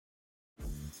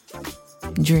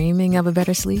Dreaming of a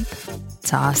better sleep?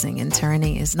 Tossing and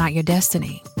turning is not your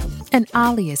destiny. And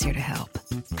Ollie is here to help.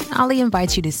 Ollie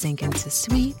invites you to sink into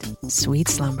sweet, sweet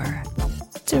slumber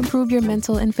to improve your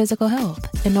mental and physical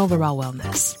health and overall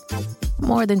wellness.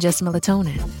 More than just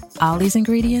melatonin, Ollie's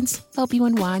ingredients help you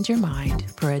unwind your mind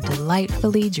for a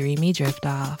delightfully dreamy drift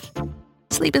off.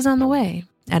 Sleep is on the way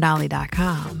at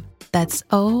Ollie.com. That's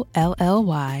OLLY.com.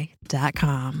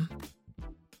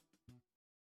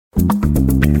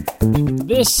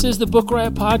 This is the Book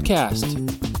Riot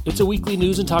Podcast. It's a weekly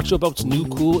news and talk show about what's new,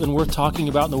 cool, and worth talking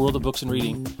about in the world of books and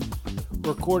reading.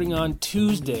 We're recording on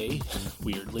Tuesday,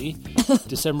 weirdly,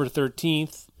 December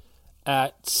 13th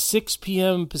at 6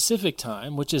 p.m. Pacific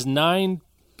time, which is 9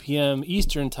 p.m.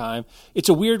 Eastern time. It's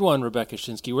a weird one, Rebecca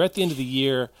Shinsky. We're at the end of the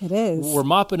year. It is. We're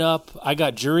mopping up. I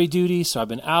got jury duty, so I've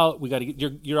been out. We got to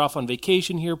get, you're off on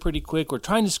vacation here pretty quick. We're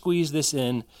trying to squeeze this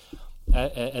in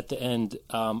at the end.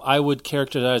 I would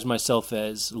characterize myself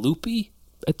as loopy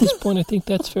at this point. I think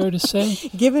that's fair to say.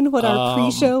 Given what our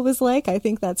pre-show was like, I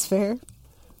think that's fair.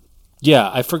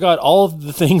 Yeah, I forgot all of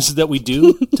the things that we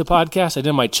do to podcast. I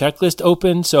did my checklist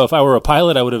open, so if I were a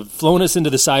pilot, I would have flown us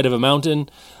into the side of a mountain.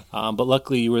 But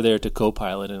luckily, you were there to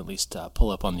co-pilot and at least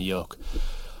pull up on the yoke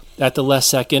at the last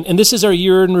second. And this is our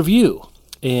year in review.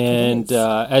 And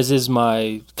as is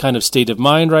my kind of state of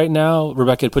mind right now,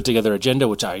 Rebecca had put together an agenda,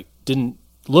 which I didn't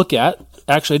look at.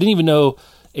 Actually, I didn't even know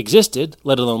existed,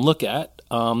 let alone look at.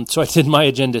 So I did my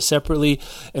agenda separately.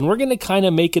 And we're going to kind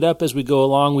of make it up as we go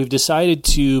along. We've decided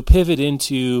to pivot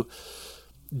into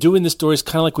doing the stories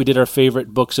kind of like we did our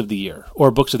favorite books of the year,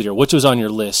 or books of the year, which was on your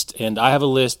list. And I have a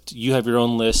list, you have your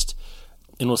own list,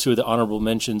 and we'll see what the honorable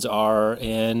mentions are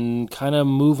and kind of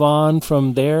move on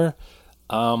from there.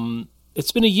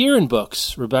 It's been a year in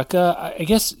books, Rebecca. I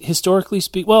guess historically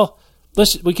speaking, well,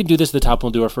 we can do this at the top and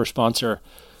we'll do our first sponsor.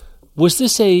 Was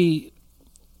this a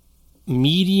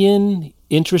median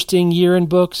interesting year in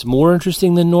books, more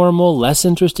interesting than normal, less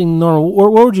interesting than normal? Or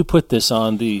where would you put this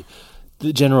on the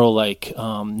general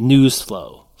news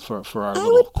flow for our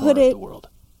little corner of the world?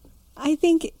 I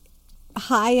think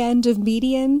high end of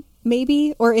median,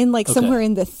 maybe, or in somewhere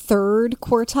in the third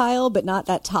quartile, but not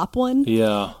that top one.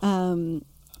 Yeah.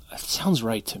 That sounds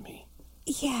right to me.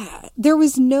 Yeah. There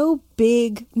was no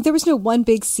one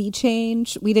big sea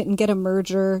change. We didn't get a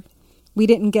merger. We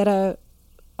didn't get a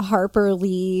Harper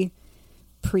Lee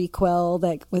prequel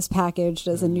that was packaged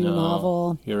as a new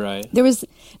novel. You're right. There was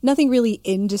nothing really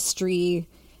industry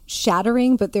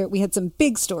shattering, but we had some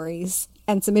big stories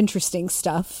and some interesting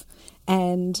stuff.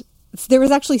 And there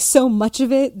was actually so much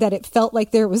of it that it felt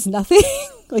like there was nothing.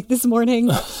 Like this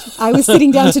morning, I was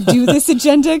sitting down to do this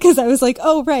agenda because I was like,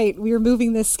 oh, right, we were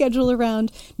moving this schedule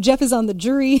around. Jeff is on the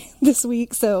jury this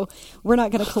week, so we're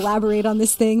not going to collaborate on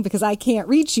this thing because I can't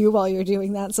reach you while you're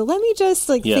doing that. So let me just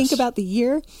think about the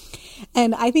year.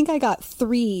 And I think I got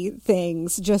 3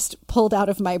 things just pulled out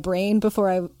of my brain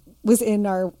before I was in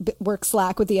our work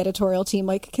Slack with the editorial team.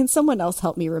 Like, can someone else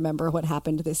help me remember what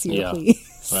happened this year,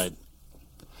 please? Right.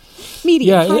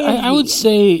 Medium. Yeah, I would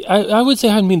say.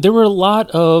 I mean, there were a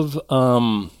lot of.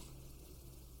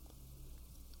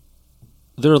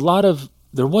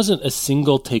 There wasn't a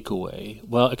single takeaway.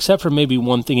 Well, except for maybe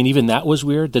one thing, and even that was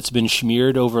weird. That's been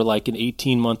smeared over like an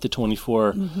 18-month to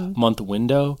 24-month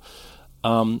window.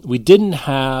 We didn't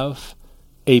have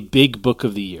a big book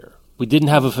of the year. We didn't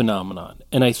have a phenomenon,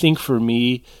 and I think for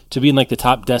me to be in the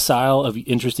top decile of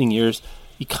interesting years,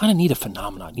 you kind of need a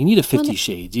phenomenon. You need a 50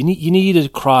 Shades. You need a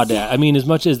crawdad. I mean, as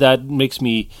much as that makes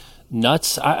me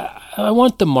nuts, I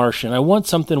want The Martian. I want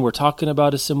something we're talking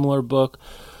about, a similar book,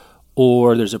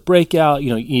 or there's a breakout.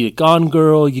 You need a Gone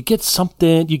Girl. You get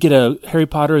something. You get a Harry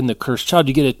Potter and the Cursed Child.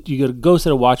 You get a Ghost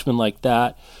at a Watchmen like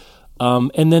that.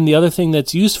 And then the other thing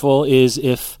that's useful is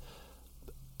if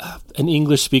an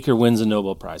English speaker wins a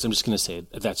Nobel Prize. I'm just going to say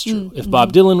that's true. Mm-hmm. If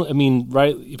Bob Dylan,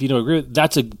 right, if you don't agree with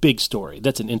that's a big story.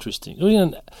 That's an interesting.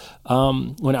 When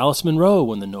Alice Munro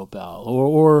won the Nobel,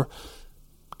 or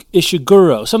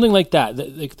Ishiguro, something like that.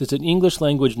 There's an English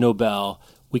language Nobel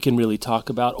we can really talk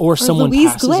about, or someone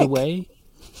Louise passes Glick. Away.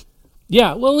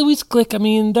 Yeah, well, Louise Glick, I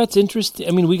mean, that's interesting.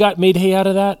 I mean, we got made hay out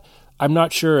of that. I'm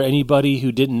not sure anybody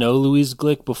who didn't know Louise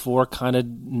Glick before kind of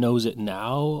knows it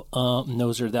now,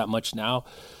 knows her that much now.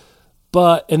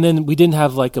 And then we didn't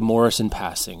have like a Morrison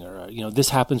passing, or this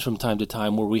happens from time to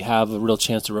time where we have a real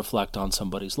chance to reflect on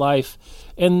somebody's life.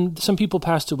 And some people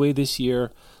passed away this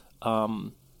year,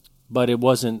 but it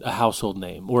wasn't a household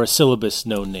name or a syllabus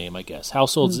known name, I guess.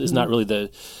 Households is not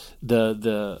really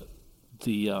the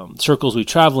circles we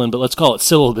travel in, but let's call it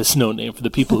syllabus known name for the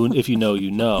people who, if you know,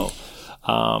 you know.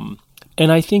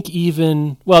 And I think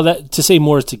that to say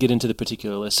more is to get into the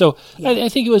particular list. So I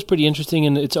think it was pretty interesting,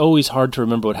 and it's always hard to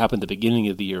remember what happened at the beginning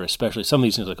of the year, especially some of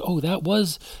these things like, oh, that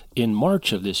was in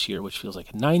March of this year, which feels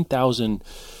like 9,000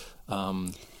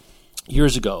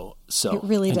 years ago. So it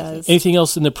really does. Anything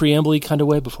else in the preamble kind of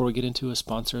way before we get into a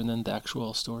sponsor and then the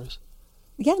actual stories?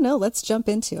 Yeah, no, let's jump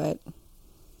into it.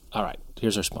 All right,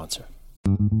 here's our sponsor.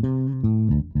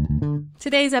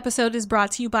 Today's episode is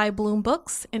brought to you by Bloom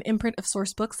Books, an imprint of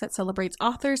source books that celebrates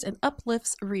authors and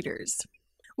uplifts readers.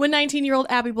 When 19-year-old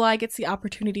Abby Bly gets the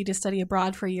opportunity to study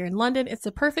abroad for a year in London, it's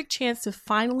the perfect chance to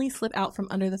finally slip out from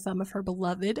under the thumb of her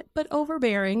beloved but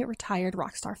overbearing retired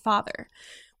rock star father.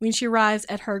 When she arrives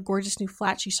at her gorgeous new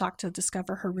flat, she's shocked to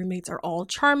discover her roommates are all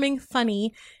charming,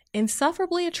 funny,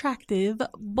 insufferably attractive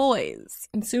boys.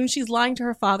 And soon she's lying to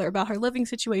her father about her living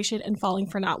situation and falling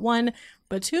for not one,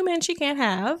 but two men she can't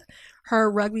have, her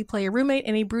rugby player roommate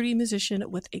and a broody musician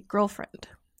with a girlfriend.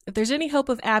 If there's any hope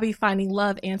of Abby finding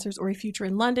love, answers, or a future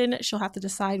in London, she'll have to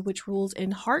decide which rules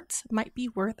in Hearts might be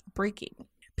worth breaking.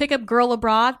 Pick up Girl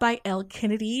Abroad by Elle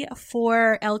Kennedy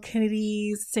for Elle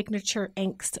Kennedy's signature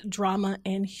angst, drama,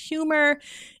 and humor.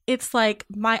 It's like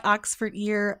My Oxford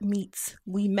Year meets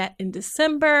We Met in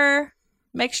December.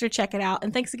 Make sure to check it out.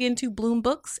 And thanks again to Bloom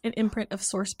Books, an imprint of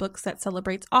source books that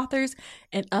celebrates authors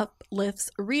and uplifts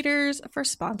readers, for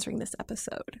sponsoring this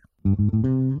episode.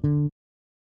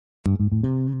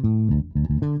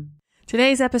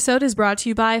 Today's episode is brought to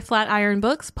you by Flatiron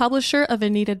Books, publisher of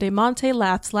Anita de Monte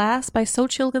Laughs Last by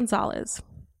Xochitl Gonzalez.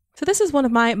 So this is one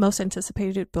of my most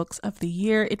anticipated books of the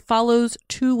year. It follows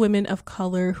two women of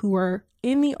color who are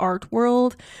in the art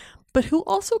world, but who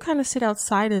also kind of sit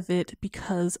outside of it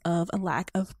because of a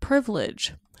lack of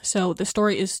privilege. So the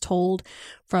story is told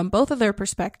from both of their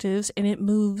perspectives, and it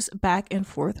moves back and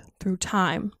forth through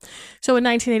time. So in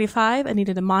 1985,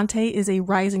 Anita de Monte is a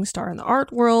rising star in the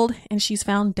art world, and she's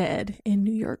found dead in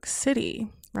New York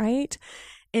City, right?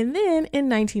 And then in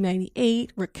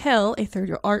 1998, Raquel, a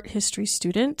third-year art history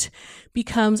student,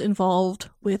 becomes involved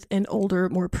with an older,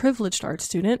 more privileged art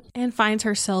student and finds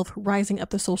herself rising up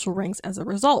the social ranks as a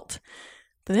result.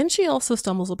 But then she also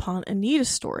stumbles upon Anita's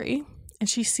story, and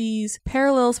she sees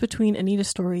parallels between Anita's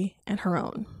story and her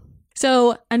own.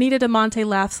 So Anita de Monte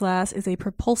Laughs Last is a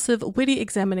propulsive, witty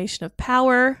examination of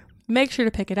power. Make sure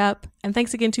to pick it up. And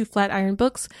thanks again to Flatiron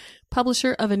Books,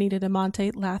 publisher of Anita de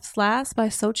Monte Laughs Last by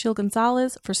Xochitl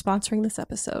Gonzalez, for sponsoring this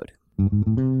episode.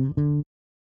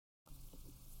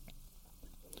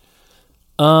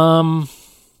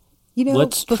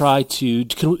 Let's try to...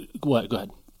 What? Go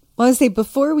ahead. Well, I was going to say,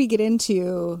 before we get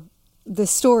into the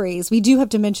stories, we do have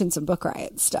to mention some Book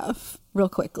Riot stuff real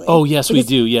quickly. Oh, yes, we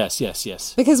do. Yes.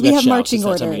 Because we have marching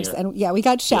orders, and we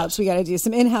got shouts. Yes. We got to do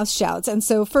some in-house shouts. And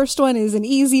so first one is an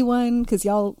easy one, because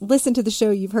y'all listen to the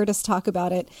show, you've heard us talk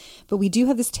about it, but we do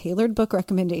have this tailored book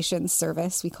recommendations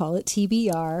service. We call it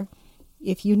TBR.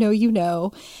 If you know, you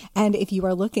know. And if you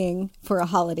are looking for a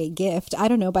holiday gift, I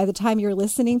don't know, by the time you're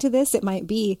listening to this, it might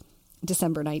be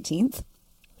December 19th.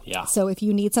 Yeah. So if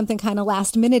you need something kind of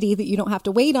last minute-y that you don't have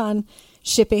to wait on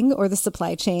shipping or the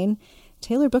supply chain,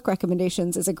 Tailored Book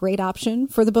Recommendations is a great option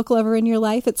for the book lover in your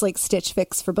life. It's like Stitch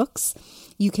Fix for books.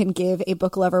 You can give a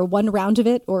book lover one round of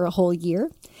it or a whole year.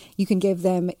 You can give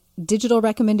them digital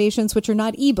recommendations, which are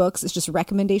not ebooks. It's just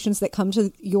recommendations that come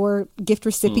to your gift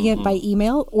recipient by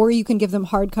email, or you can give them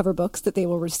hardcover books that they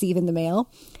will receive in the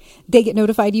mail. They get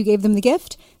notified you gave them the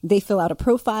gift. They fill out a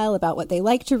profile about what they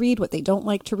like to read, what they don't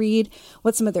like to read,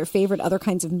 what some of their favorite other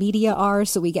kinds of media are,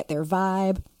 so we get their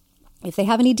vibe. If they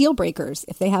have any deal breakers,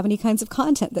 if they have any kinds of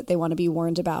content that they want to be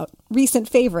warned about, recent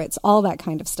favorites, all that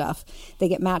kind of stuff. They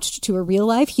get matched to a real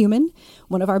live human,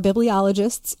 one of our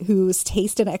bibliologists whose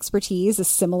taste and expertise is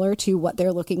similar to what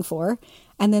they're looking for.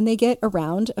 And then they get a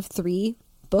round of 3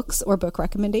 books or book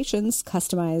recommendations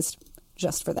customized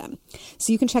just for them.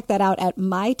 So you can check that out at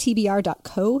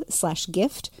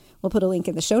mytbr.co/gift. We'll put a link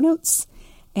in the show notes.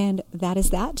 And that is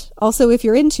that. Also, if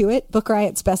you're into it, Book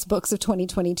Riot's Best Books of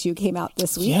 2022 came out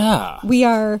this week. Yeah. We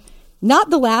are not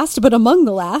the last, but among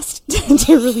the last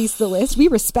to release the list. We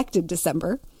respected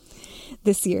December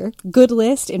this year. Good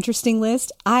list, interesting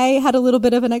list. I had a little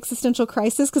bit of an existential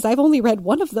crisis because I've only read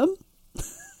one of them.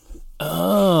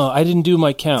 Oh, I didn't do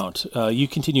my count. You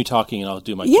continue talking and I'll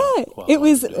do my count. Yeah, it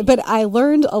was, but I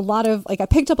learned a lot of, I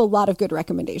picked up a lot of good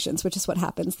recommendations, which is what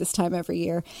happens this time every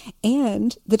year.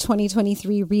 And the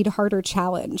 2023 Read Harder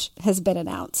Challenge has been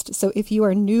announced. So if you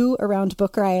are new around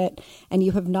Book Riot and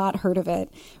you have not heard of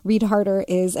it, Read Harder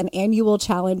is an annual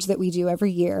challenge that we do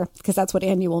every year, because that's what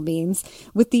annual means,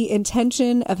 with the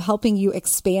intention of helping you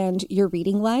expand your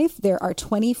reading life. There are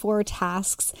 24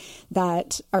 tasks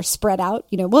that are spread out.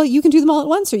 You can can do them all at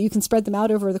once, or you can spread them out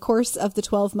over the course of the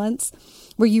 12 months,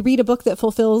 where you read a book that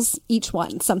fulfills each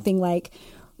one. Something like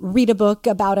read a book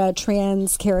about a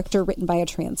trans character written by a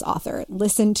trans author.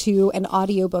 Listen to an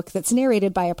audiobook that's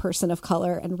narrated by a person of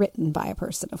color and written by a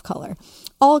person of color.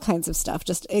 All kinds of stuff,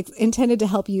 just intended to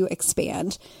help you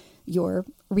expand your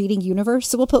reading universe.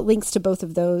 So we'll put links to both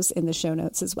of those in the show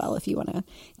notes as well if you want to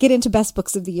get into best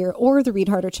books of the year or the Read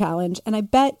Harder Challenge. And I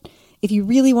bet if you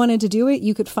really wanted to do it,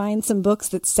 you could find some books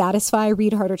that satisfy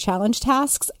Read Harder Challenge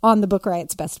tasks on the Book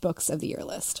Riot's best books of the year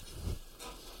list.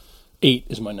 8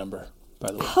 is my number,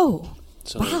 by the way. Oh,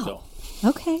 so wow. There you go.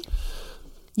 Okay.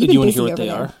 Do you want to hear what they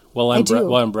are? While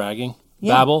I'm bragging.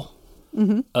 Yeah. Babel,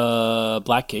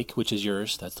 Black Cake, which is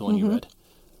yours. That's the one you read.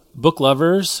 Book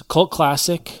Lovers, cult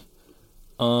classic.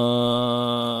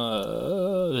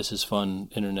 This is fun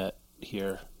internet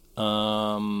here. The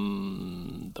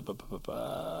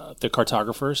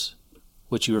Cartographers,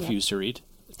 which you refuse to read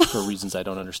for reasons I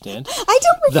don't understand. I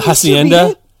don't refuse The Hacienda. to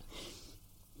read it.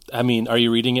 I mean, are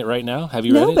you reading it right now? Have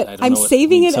you read it? No, but I don't I'm know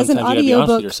saving it as an sometimes you gotta be honest with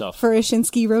audiobook yourself. for a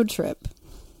Shinsky road trip.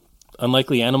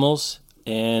 Unlikely Animals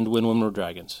and When Women Were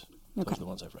Dragons. Okay. Those are the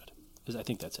ones I've read. I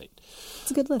think that's 8.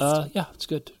 It's a good list. Yeah, it's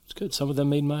good. It's good. Some of them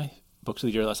made my books of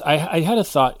the year list. I had a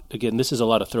thought, again, this is a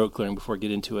lot of throat clearing before I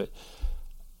get into it.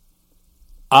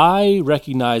 I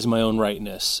recognize my own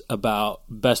rightness about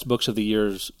best books of the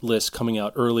year's list coming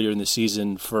out earlier in the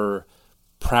season for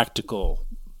practical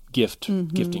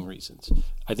gifting reasons.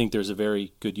 I think there's a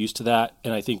very good use to that,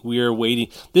 and I think we are waiting.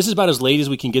 This is about as late as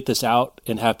we can get this out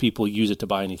and have people use it to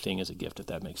buy anything as a gift, if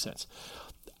that makes sense.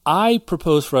 I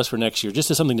propose for us for next year, just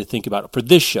as something to think about for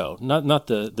this show, not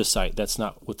the site. That's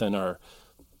not within our.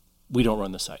 We don't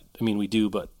run the site. I mean, we do,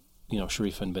 but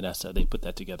Sharif and Vanessa, they put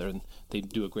that together and they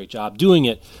do a great job doing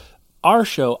it. Our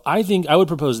show, I think I would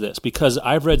propose this because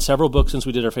I've read several books since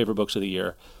we did our favorite books of the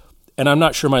year, and I'm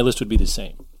not sure my list would be the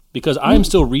same because I'm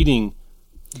still reading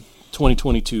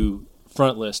 2022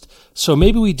 front list. So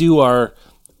maybe we do I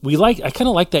kind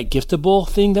of like that giftable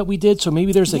thing that we did. So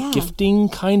maybe there's a gifting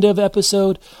kind of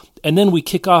episode, and then we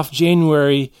kick off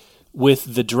January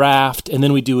with the draft, and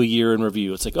then we do a year in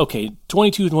review. It's like, okay,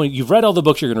 20, you've read all the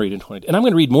books you're going to read in 20, and I'm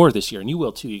going to read more this year, and you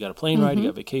will too. You got a plane ride, you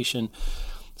got vacation.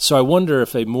 So I wonder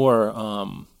if a more,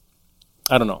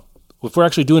 I don't know, if we're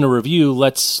actually doing a review,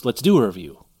 let's do a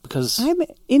review because I'm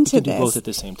into we can this. do both at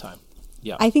the same time.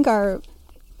 Yeah, I think our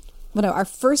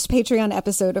first Patreon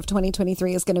episode of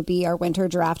 2023 is going to be our winter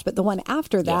draft, but the one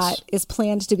after that is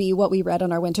planned to be what we read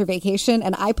on our winter vacation.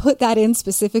 And I put that in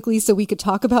specifically so we could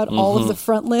talk about all of the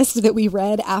front list that we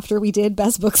read after we did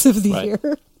best books of the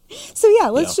year. So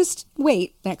let's just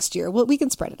wait next year. We can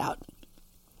spread it out.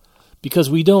 Because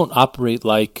we don't operate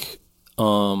like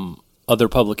other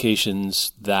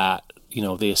publications that,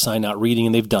 they assign out reading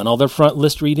and they've done all their front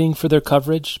list reading for their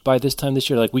coverage by this time this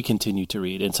year. Like we continue to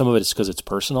read, and some of it is because it's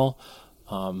personal,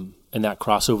 and that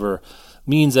crossover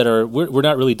means that we're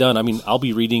not really done. I mean, I'll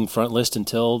be reading front list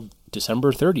until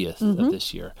December 30th of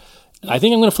this year. I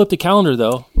think I'm going to flip the calendar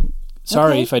though.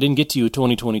 Sorry if I didn't get to you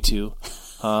 2022.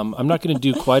 I'm not going to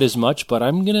do quite as much, but I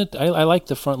like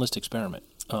the front list experiment.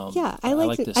 I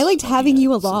liked having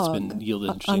you along it's been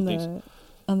yielded interesting things.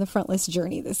 On the front list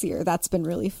journey this year. That's been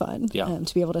really fun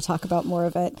to be able to talk about more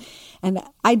of it. And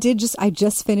I just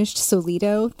finished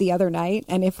Solito the other night.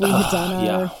 And if we had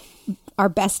done our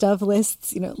best of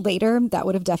lists, later, that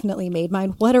would have definitely made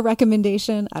mine. What a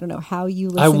recommendation. I don't know how you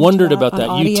listened I wondered to that about that.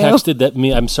 audio. You texted that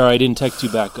me. I'm sorry, I didn't text you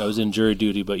back. I was in jury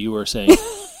duty, but you were saying,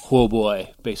 whoa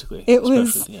boy, basically. It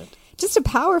was just a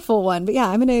powerful one. But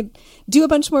I'm going to do a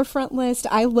bunch more front list.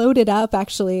 I loaded up,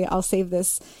 actually. I'll save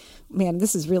this. Man,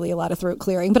 this is really a lot of throat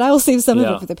clearing, but I will save some of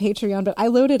it for the Patreon. But I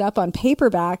loaded up on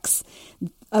paperbacks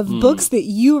of books that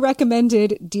you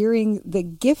recommended during the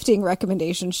gifting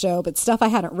recommendation show, but stuff I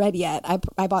hadn't read yet.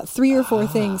 I bought 3 or 4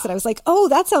 things that I was like, oh,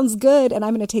 that sounds good, and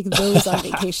I'm going to take those on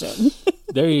vacation.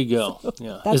 There you go.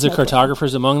 Is there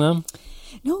Cartographers among them?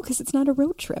 No, because it's not a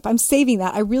road trip. I'm saving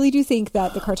that. I really do think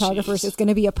that the Cartographers is going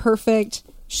to be a perfect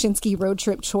Shinsky road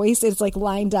trip choice. It's like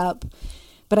lined up.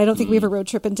 But I don't think we have a road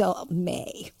trip until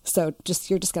May. So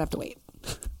you're just going to have to wait.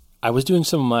 I was doing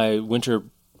some of my winter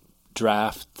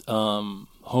draft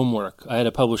homework. I had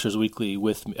a Publishers Weekly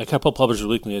with me. A couple of Publishers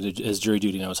Weekly as jury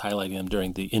duty, and I was highlighting them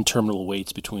during the interminable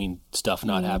waits between stuff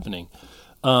not happening.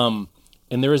 And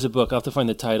there is a book, I'll have to find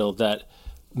the title, that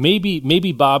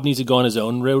maybe Bob needs to go on his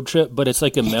own road trip, but it's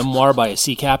like a memoir by a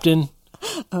sea captain.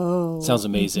 Oh, sounds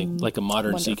amazing! Like a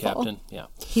modern sea captain. Yeah,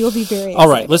 he will be very. All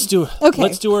right, let's do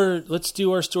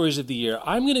our stories of the year.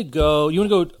 I'm gonna go. You want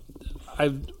to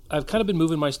go? I've kind of been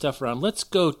moving my stuff around. Let's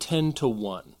go 10 to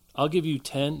 1. I'll give you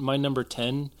 10. My number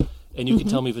 10 and you can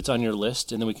tell me if it's on your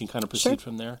list, and then we can kind of proceed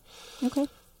from there. Okay.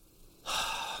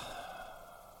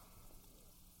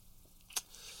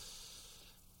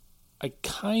 I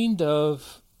kind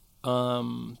of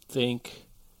think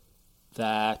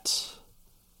that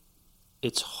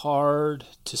it's hard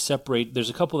to separate. There's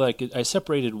a couple that I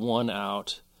separated one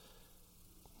out.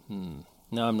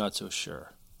 Now I'm not so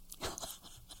sure.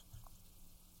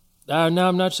 Now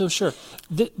I'm not so sure.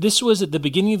 This was at the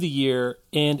beginning of the year,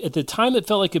 and at the time it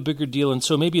felt like a bigger deal, and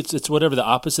so maybe it's whatever the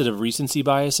opposite of recency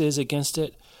bias is against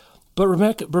it. But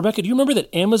Rebecca, do you remember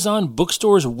that Amazon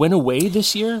bookstores went away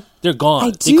this year? They're gone.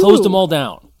 I do. They closed them all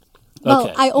down. Well,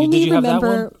 okay. I only have that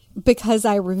remember one? because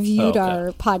I reviewed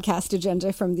our podcast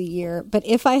agenda from the year. But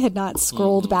if I had not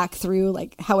scrolled back through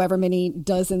like however many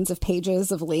dozens of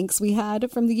pages of links we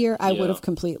had from the year, I would have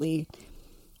completely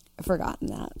forgotten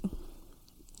that.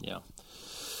 Yeah.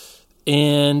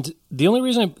 And the only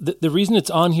reason the reason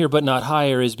it's on here but not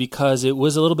higher is because it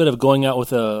was a little bit of going out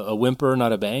with a whimper,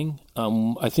 not a bang.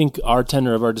 I think our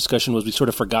tenor of our discussion was we sort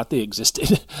of forgot they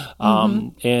existed.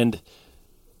 And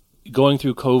going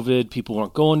through COVID, people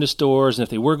weren't going to stores. And if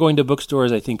they were going to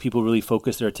bookstores, I think people really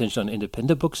focused their attention on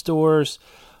independent bookstores.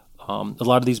 A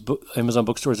lot of these Amazon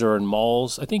bookstores are in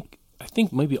malls. I think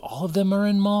maybe all of them are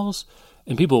in malls.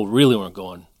 And people really weren't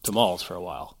going to malls for a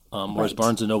while. Whereas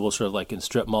Barnes & Noble sort of like in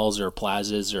strip malls or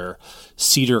plazas or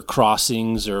cedar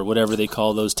crossings or whatever they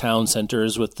call those town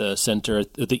centers with the center,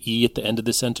 the E at the end of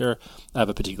the center. I have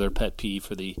a particular pet peeve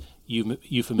for the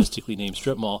euphemistically named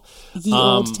strip mall. The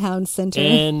old town center.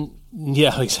 And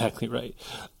yeah, exactly right.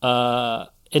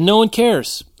 And no one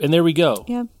cares. And there we go.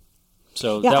 Yeah.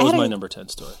 So that was my number 10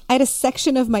 story. I had a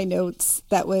section of my notes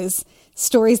that was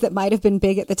stories that might have been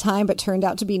big at the time but turned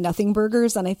out to be nothing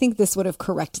burgers. And I think this would have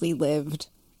correctly lived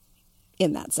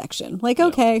in that section. Like,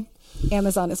 okay,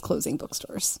 Amazon is closing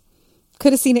bookstores.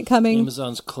 Could have seen it coming.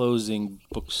 Amazon's closing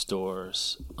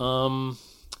bookstores.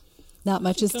 Not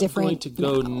much is different. I'm going to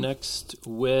go next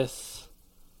with...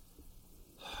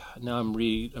 Now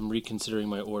I'm reconsidering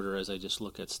my order as I just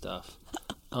look at stuff.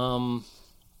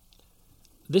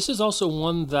 This is also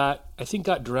one that I think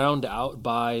got drowned out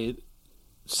by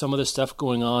some of the stuff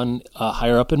going on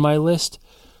higher up in my list.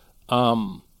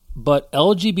 But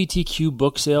LGBTQ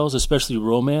book sales, especially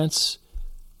romance,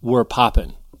 were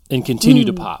popping and continue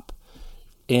to pop.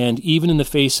 And even in the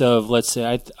face of, let's say,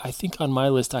 I think on my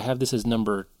list I have this as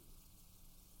number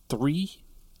 2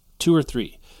 or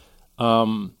 3.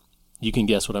 You can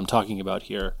guess what I'm talking about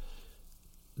here.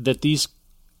 That these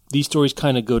stories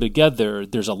kind of go together.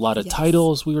 There's a lot of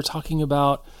titles we were talking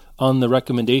about on the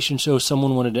recommendation show.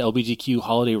 Someone wanted an LGBTQ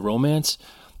holiday romance,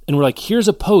 and we're like, here's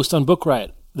a post on Book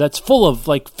Riot that's full of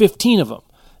like 15 of them,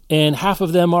 and half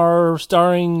of them are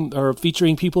starring or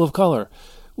featuring people of color,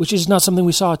 which is not something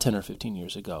we saw 10 or 15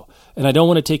 years ago. And I don't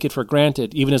want to take it for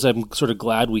granted, even as I'm sort of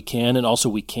glad we can, and also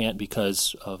we can't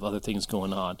because of other things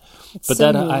going on. But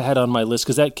that I had on my list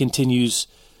because that continues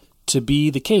to be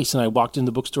the case. And I walked in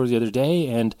the bookstore the other day,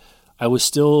 and I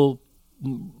still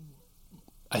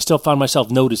found myself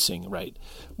noticing, right,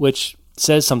 which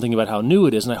says something about how new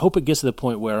it is. And I hope it gets to the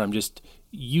point where I'm just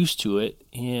used to it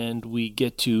and we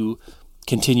get to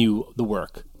continue the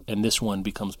work. And this one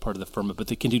becomes part of the firma, but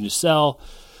they continue to sell.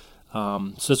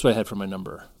 So that's what I had for my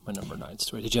number 9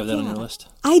 story. Did you have that on your list?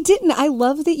 I didn't. I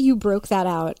love that you broke that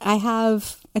out. I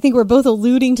think we're both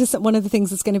alluding to one of the things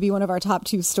that's going to be one of our top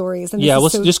 2 stories. And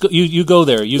let's just go. You go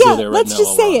there. You go there right now. Let's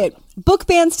just say it. Book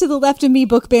bands to the left of me,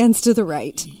 book bands to the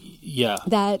right.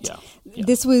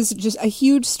 This was just a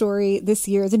huge story this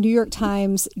year. The New York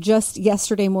Times just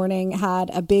yesterday morning had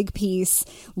a big piece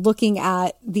looking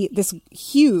at this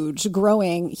huge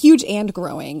and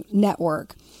growing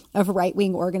network of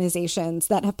right-wing organizations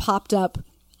that have popped up.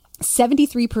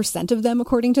 73% of them,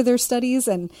 according to their studies,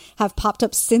 and have popped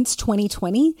up since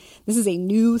 2020. This is a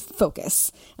new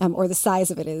focus, or the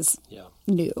size of it is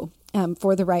new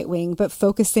for the right wing, but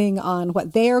focusing on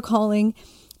what they are calling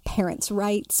parents'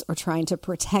 rights or trying to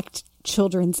protect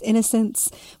children's innocence,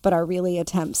 but are really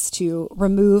attempts to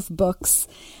remove books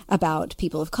about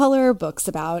people of color, books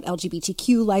about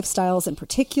LGBTQ lifestyles in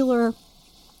particular,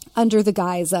 under the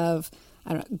guise of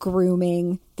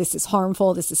grooming. This is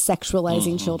harmful. This is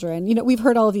sexualizing children. We've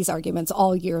heard all of these arguments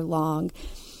all year long.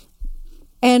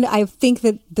 And I think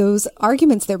that those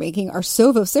arguments they're making are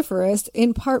so vociferous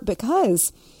in part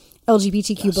because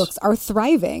LGBTQ books are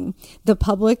thriving. The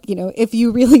public, if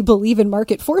you really believe in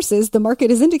market forces, the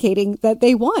market is indicating that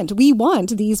we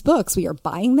want these books. We are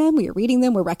buying them. We are reading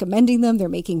them. We're recommending them. They're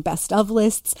making best of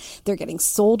lists. They're getting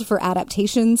sold for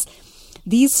adaptations.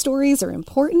 these stories are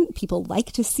important. People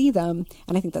like to see them.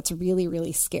 And I think that's really,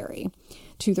 really scary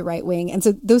to the right wing. And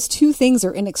so those two things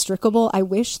are inextricable. I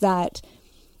wish that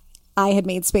I had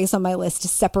made space on my list to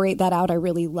separate that out. I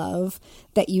really love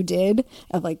that you did,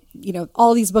 of like, you know,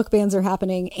 all these book bans are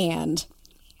happening and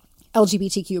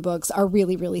LGBTQ books are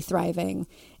really, really thriving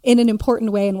in an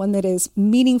important way, and one that is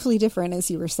meaningfully different, as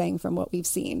you were saying, from what we've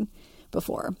seen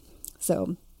before.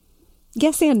 So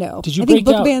yes and no. Did you break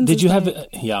out? Did you have?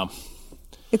 Yeah.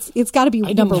 It's got to be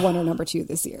number one or number two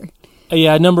this year.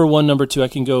 Yeah, number one, number two. I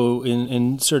can go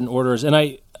in certain orders, and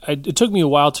it took me a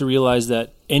while to realize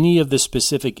that any of the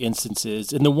specific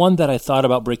instances, and the one that I thought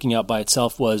about breaking out by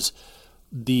itself was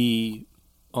the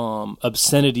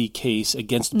obscenity case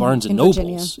against Barnes and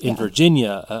Nobles in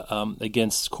Virginia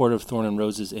against Court of Thorn and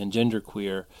Roses and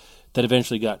Genderqueer, that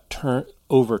eventually got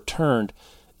overturned.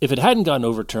 If it hadn't gotten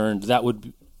overturned, that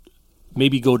would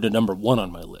maybe go to number one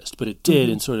on my list, but it did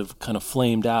and sort of kind of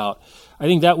flamed out. I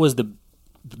think that was the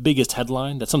biggest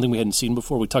headline. That's something we hadn't seen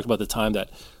before. We talked about the time that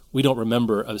we don't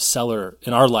remember a seller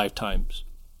in our lifetimes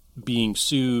being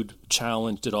sued,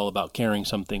 challenged at all about carrying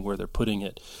something where they're putting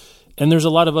it. And there's a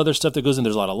lot of other stuff that goes in.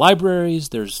 There's a lot of libraries.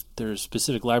 There's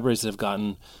specific libraries that have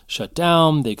gotten shut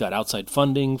down. They got outside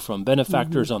funding from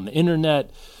benefactors on the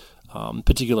internet,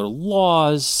 particular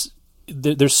laws.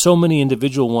 There's so many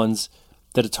individual ones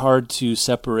that it's hard to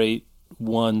separate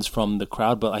ones from the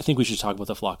crowd. But I think we should talk about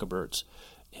the flock of birds.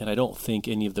 And I don't think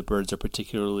any of the birds are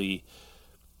particularly,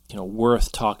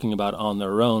 worth talking about on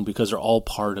their own, because they're all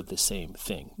part of the same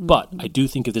thing. But I do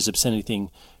think if this obscenity thing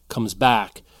comes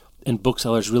back, and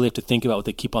booksellers really have to think about what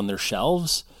they keep on their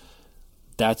shelves,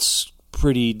 that's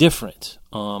pretty different.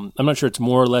 I'm not sure it's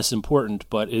more or less important,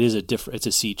 but it is it's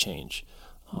a sea change.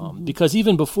 Because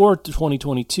even before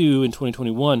 2022 and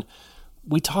 2021,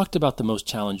 we talked about the most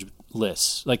challenged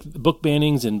lists, like book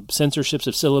bannings and censorships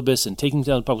of syllabus and taking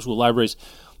down public school libraries.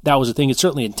 That was a thing. It's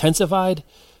certainly intensified.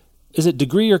 Is it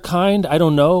degree or kind? I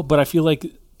don't know, but I feel like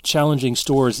challenging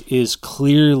stores is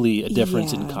clearly a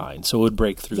difference in kind. So it would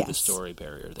break through the story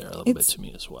barrier there a little bit to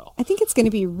me as well. I think it's going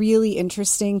to be really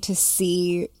interesting to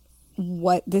see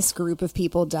what this group of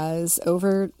people does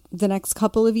over the next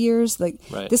couple of years.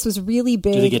 This was really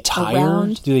big. Do they get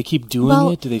tired? Do they keep doing it?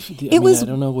 I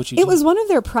don't know what you do. It was one of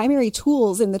their primary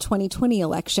tools in the 2020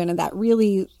 election, and that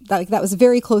was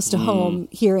very close to home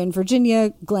here in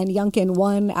Virginia. Glenn Youngkin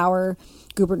won our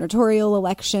gubernatorial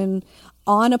election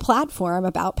on a platform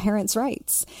about parents'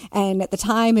 rights. And at the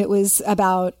time it was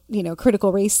about,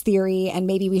 critical race theory, and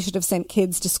maybe we should have sent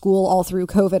kids to school all through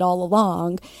COVID all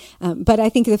along. But I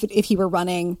think if he were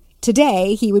running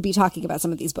today, he would be talking about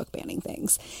some of these book banning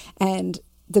things. And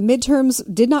the midterms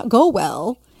did not go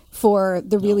well for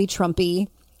the really Trumpy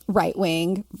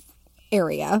right-wing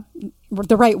area,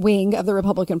 the right wing of the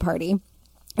Republican Party.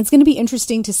 It's going to be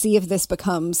interesting to see if this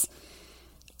becomes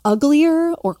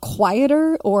uglier or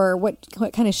quieter, or what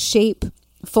kind of shape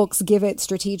folks give it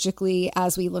strategically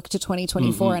as we look to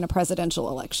 2024 and a presidential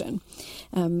election.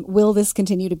 Will this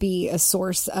continue to be a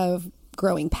source of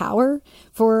growing power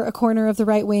for a corner of the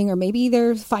right wing, or maybe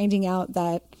they're finding out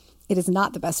that it is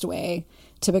not the best way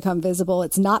to become visible?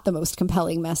 It's not the most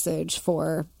compelling message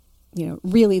for,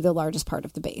 really the largest part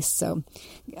of the base. So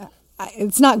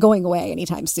it's not going away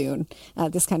anytime soon.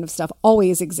 This kind of stuff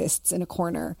always exists in a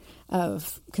corner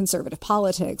of conservative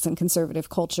politics and conservative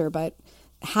culture, but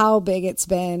how big it's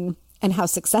been and how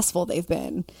successful they've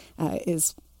been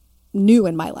is new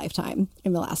in my lifetime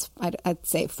in the last, I'd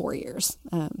say, 4 years.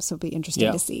 So it'll be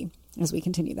interesting to see as we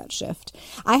continue that shift.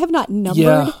 I have not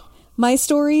numbered my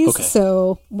stories,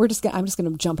 so I'm just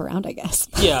going to jump around, I guess.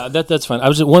 Yeah, that's fine. I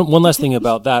was one last thing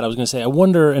about that. I was going to say, I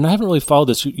wonder, and I haven't really followed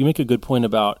this. You make a good point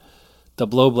about the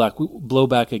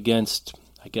blowback against,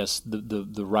 I guess,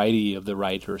 the righty of the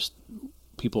right, or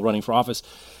people running for office.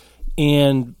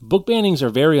 And book bannings are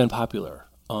very unpopular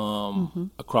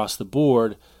across the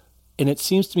board. And it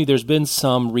seems to me there's been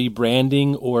some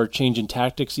rebranding or change in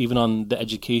tactics, even on the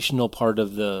educational part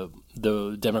of the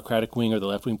Democratic wing or the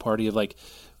left wing party, of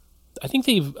I think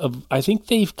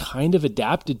they've kind of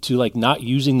adapted to not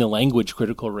using the language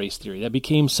critical race theory. That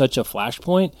became such a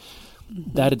flashpoint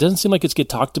that it doesn't seem like it's get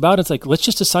talked about. It's let's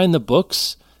just assign the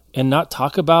books and not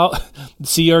talk about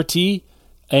CRT,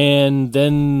 and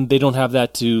then they don't have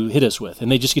that to hit us with,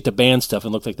 and they just get to ban stuff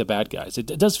and look like the bad guys. It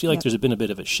does feel like there's been a bit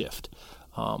of a shift,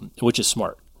 which is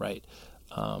smart, right?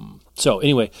 So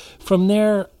anyway, from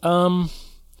there,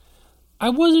 I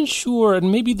wasn't sure, and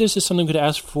maybe this is something we could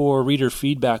ask for reader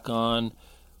feedback on.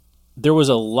 There was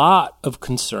a lot of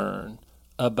concern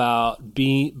about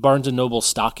Barnes & Noble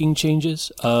stocking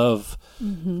changes of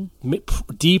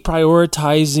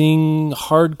deprioritizing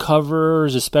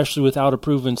hardcovers, especially without a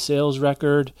proven sales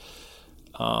record,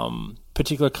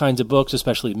 particular kinds of books,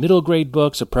 especially middle grade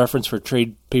books, a preference for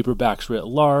trade paperbacks writ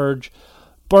large.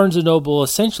 Barnes & Noble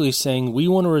essentially saying we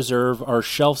want to reserve our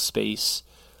shelf space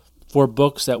for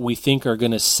books that we think are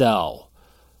going to sell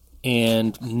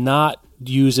and not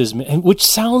use as many, which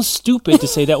sounds stupid to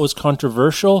say that was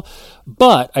controversial,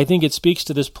 but I think it speaks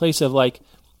to this place of like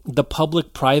the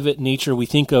public-private nature we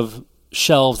think of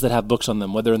shelves that have books on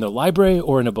them, whether in the library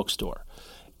or in a bookstore.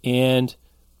 And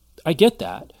I get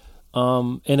that. We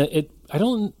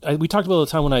talked about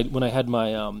the time when I had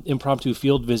my impromptu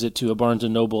field visit to a Barnes &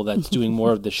 Noble that's doing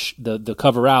more of the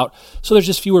cover out. So there's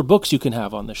just fewer books you can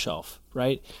have on the shelf,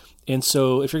 right? And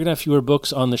so if you're going to have fewer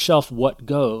books on the shelf, what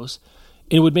goes?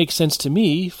 It would make sense to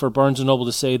me for Barnes & Noble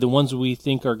to say the ones we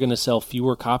think are going to sell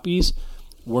fewer copies,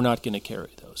 we're not going to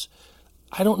carry those.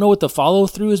 I don't know what the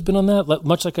follow-through has been on that.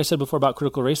 Much like I said before about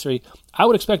critical race theory, I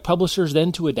would expect publishers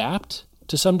then to adapt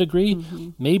to some degree. Mm-hmm.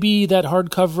 Maybe that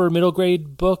hardcover middle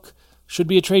grade book should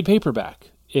be a trade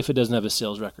paperback if it doesn't have a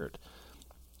sales record.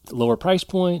 Lower price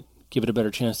point, give it a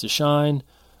better chance to shine.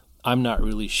 I'm not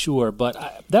really sure, but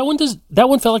that one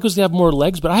felt like it was going to have more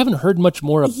legs, but I haven't heard much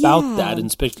more about that in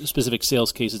specific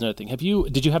sales cases and everything.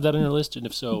 Did you have that on your list? And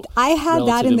if so, I had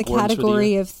that in the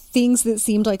category of things that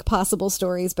seemed like possible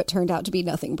stories, but turned out to be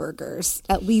nothing burgers,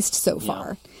 at least so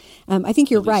far. I think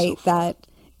you're right that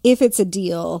if it's a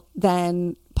deal,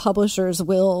 then publishers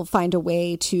will find a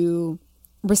way to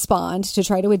respond, to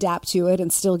try to adapt to it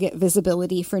and still get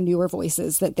visibility for newer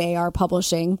voices that they are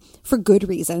publishing for good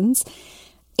reasons.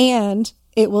 And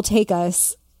it will take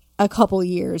us a couple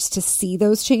years to see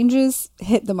those changes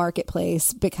hit the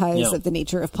marketplace because of the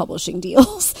nature of publishing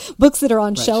deals. Books that are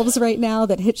on shelves right now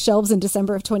that hit shelves in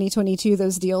December of 2022,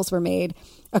 those deals were made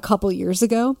a couple years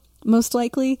ago, most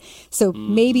likely. So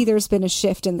maybe there's been a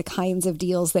shift in the kinds of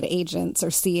deals that agents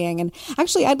are seeing. And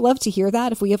actually, I'd love to hear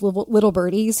that if we have little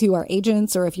birdies who are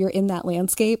agents, or if you're in that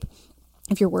landscape.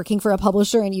 If you're working for a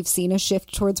publisher and you've seen a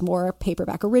shift towards more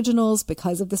paperback originals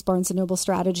because of this Barnes & Noble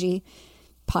strategy,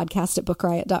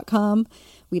 podcast@bookriot.com.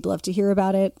 We'd love to hear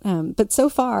about it. But so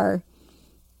far,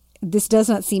 this does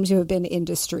not seem to have been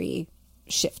industry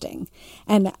shifting.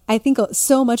 And I think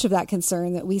so much of that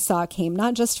concern that we saw came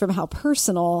not just from how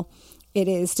personal it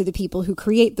is to the people who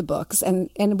create the books. And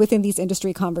within these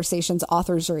industry conversations,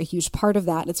 authors are a huge part of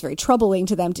that. It's very troubling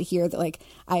to them to hear that, like,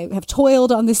 I have toiled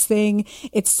on this thing.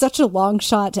 It's such a long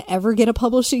shot to ever get a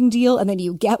publishing deal. And then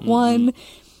you get one.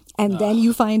 And then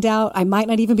you find out I might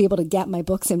not even be able to get my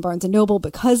books in Barnes & Noble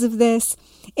because of this.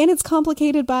 And it's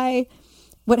complicated by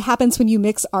what happens when you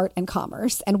mix art and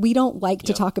commerce. And we don't like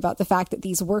to talk about the fact that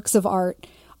these works of art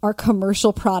are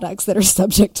commercial products that are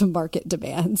subject to market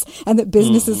demands, and that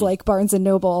businesses like Barnes &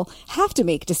 Noble have to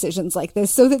make decisions like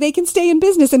this so that they can stay in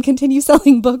business and continue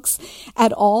selling books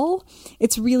at all.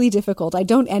 It's really difficult. I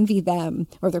don't envy them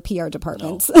or their PR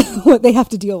departments, what they have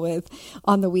to deal with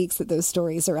on the weeks that those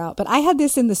stories are out. But I had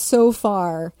this in the so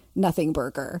far nothing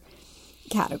burger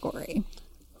category.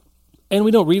 And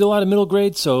we don't read a lot of middle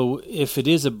grade, so if it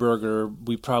is a burger,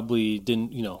 we probably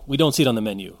didn't, we don't see it on the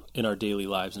menu in our daily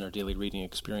lives and our daily reading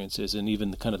experiences, and even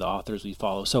the kind of the authors we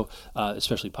follow. So,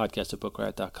 especially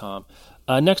podcast@bookriot.com.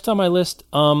 Next on my list,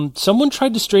 someone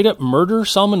tried to straight up murder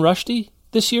Salman Rushdie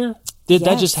this year. Did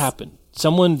that just happen?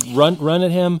 Someone run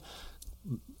at him,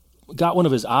 got one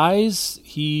of his eyes.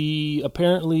 He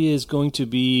apparently is going to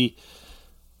be...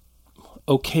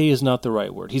 okay is not the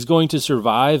right word. He's going to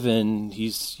survive, and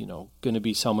he's, going to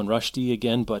be Salman Rushdie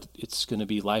again, but it's going to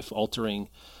be life-altering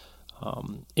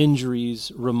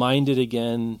injuries. Reminded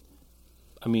again,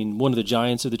 one of the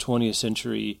giants of the 20th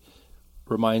century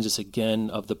reminds us again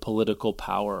of the political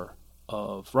power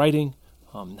of writing,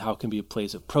 how it can be a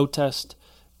place of protest,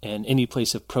 and any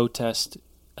place of protest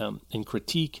and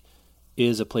critique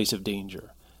is a place of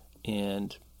danger.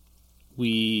 And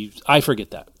I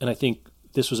forget that. And I think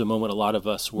this was a moment a lot of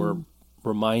us were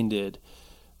reminded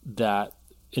that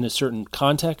in a certain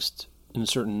context, in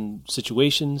certain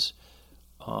situations,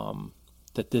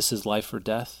 that this is life or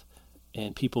death,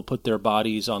 and people put their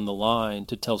bodies on the line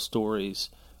to tell stories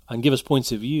and give us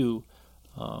points of view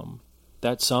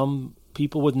that some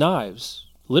people with knives,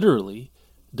 literally,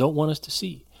 don't want us to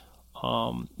see.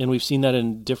 And we've seen that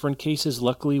in different cases.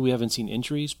 Luckily, we haven't seen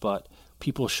injuries, but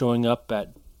people showing up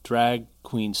at drag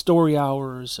queen story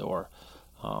hours or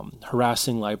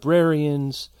harassing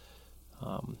librarians.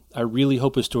 I really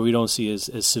hope a story we don't see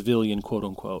as civilian, quote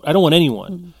unquote. I don't want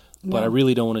anyone, but I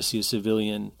really don't want to see a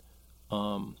civilian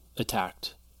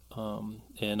attacked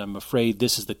And I'm afraid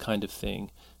this is the kind of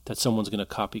thing that someone's going to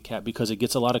copycat because it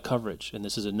gets a lot of coverage, and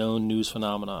this is a known news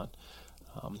phenomenon.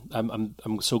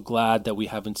 I'm so glad that we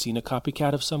haven't seen a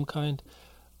copycat of some kind.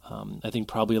 I think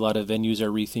probably a lot of venues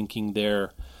are rethinking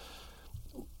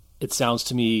it sounds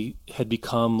to me, had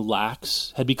become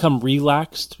relaxed,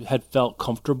 had felt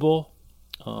comfortable.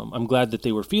 I'm glad that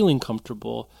they were feeling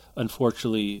comfortable.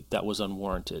 Unfortunately, that was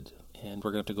unwarranted, and we're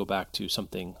going to have to go back to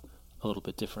something a little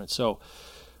bit different. So,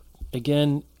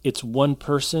 again, it's one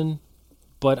person,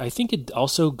 but I think it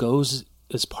also goes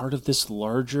as part of this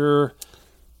larger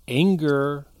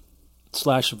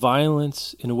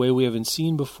anger/violence in a way we haven't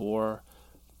seen before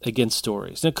against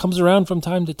stories. And it comes around from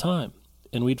time to time,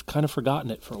 and we'd kind of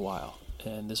forgotten it for a while.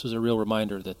 And this was a real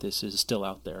reminder that this is still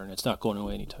out there, and it's not going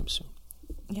away anytime soon.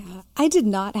 Yeah, I did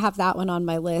not have that one on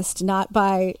my list, not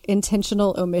by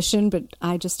intentional omission, but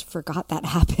I just forgot that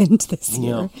happened this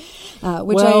year.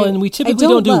 And we typically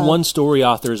don't do one story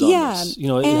authors on this.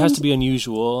 It has to be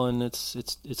unusual, and it's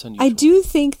unusual. I do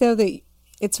think, though, that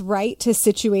it's right to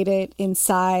situate it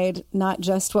inside not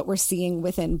just what we're seeing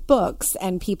within books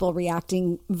and people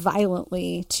reacting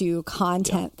violently to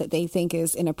content that they think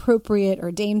is inappropriate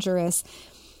or dangerous,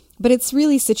 but it's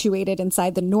really situated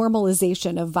inside the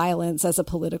normalization of violence as a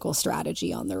political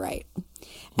strategy on the right.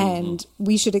 Mm-hmm. And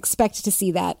we should expect to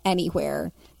see that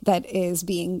anywhere that is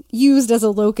being used as a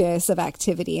locus of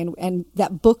activity. And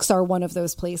that books are one of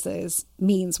those places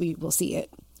means we will see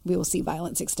it. We will see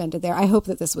violence extended there. I hope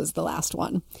that this was the last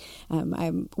one.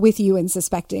 I'm with you in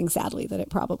suspecting, sadly, that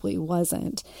it probably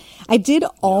wasn't. I did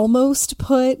almost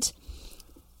put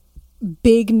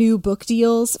big new book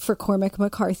deals for Cormac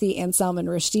McCarthy and Salman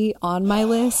Rushdie on my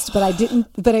list, but I didn't.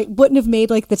 But I wouldn't have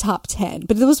made like the top 10.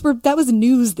 But that was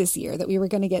news this year that we were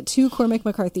going to get 2 Cormac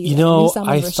McCarthys.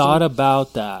 I thought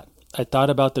about that. I thought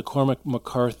about the Cormac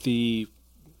McCarthy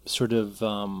sort of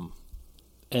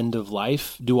end of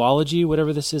life duology,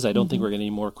 whatever this is. I don't think we're getting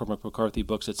any more Cormac McCarthy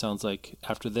books. It sounds like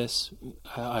after this.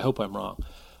 I hope I'm wrong.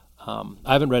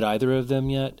 I haven't read either of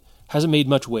them yet. Hasn't made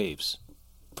much waves,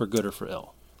 for good or for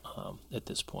ill. At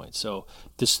this point, so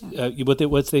this what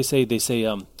they say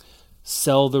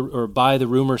sell or buy the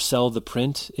rumor, sell the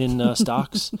print in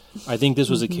stocks. I think this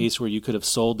was a case where you could have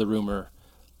sold the rumor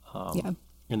and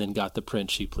then got the print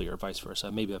cheaply, or vice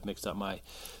versa. Maybe I've mixed up my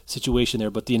situation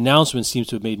there, but the announcement seems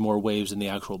to have made more waves than the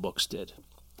actual books did,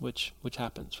 which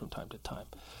happens from time to time.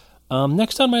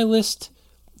 Next on my list,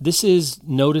 this is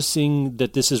noticing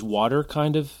that this is water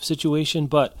kind of situation,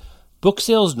 but book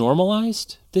sales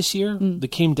normalized this year. They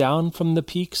came down from the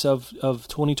peaks of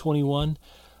 2021,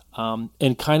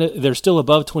 and kind of they're still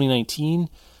above 2019.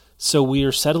 So we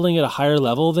are settling at a higher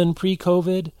level than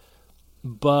pre-COVID,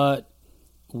 but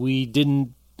we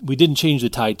didn't change the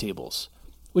tide tables,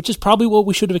 which is probably what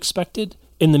we should have expected.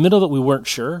 In the middle that we weren't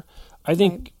sure. I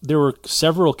think there were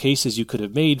several cases you could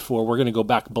have made for we're going to go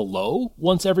back below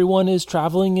once everyone is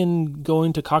traveling and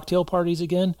going to cocktail parties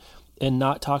again. And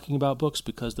not talking about books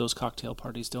because those cocktail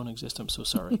parties don't exist. I'm so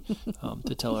sorry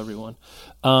to tell everyone.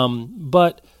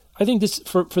 But I think this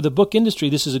for the book industry,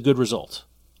 this is a good result.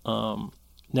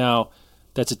 Now,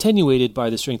 that's attenuated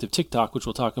by the strength of TikTok, which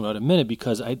we'll talk about in a minute,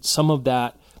 because some of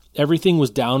that, everything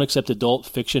was down except adult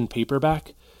fiction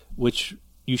paperback, which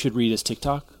you should read as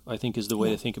TikTok, I think is the way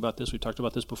to think about this. We talked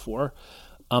about this before.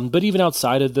 But even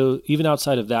outside of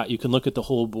that, you can look at the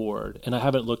whole board. And I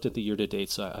haven't looked at the year to date,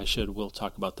 so we'll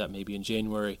talk about that maybe in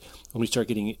January when we start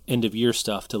getting end of year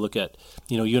stuff to look at.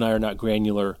 You and I are not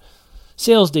granular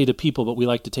sales data people, but we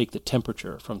like to take the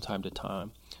temperature from time to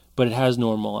time. But it has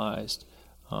normalized.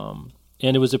 And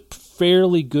it was a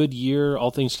fairly good year,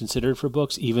 all things considered, for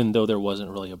books, even though there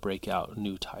wasn't really a breakout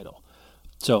new title.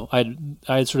 So I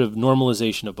had sort of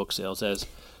normalization of book sales as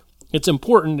it's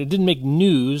important. It didn't make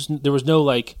news. There was no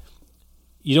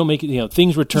you don't make it,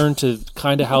 things return to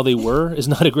kind of how they were is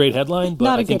not a great headline,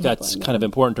 but I think that's kind of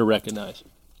important to recognize.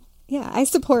 Yeah, I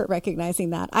support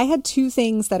recognizing that. I had 2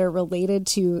 things that are related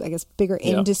to, I guess, bigger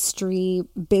industry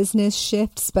business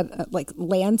shifts, but like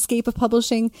landscape of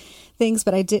publishing things,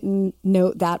 but I didn't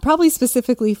note that. Probably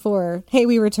specifically for, hey,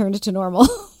 we returned to normal.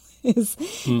 It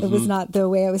was not the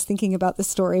way I was thinking about the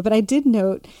story. But I did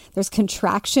note there's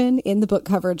contraction in the book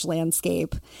coverage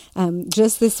landscape.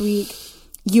 Just this week,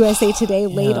 USA Today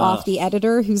laid off the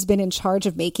editor who's been in charge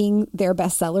of making their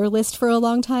bestseller list for a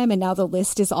long time, and now the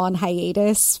list is on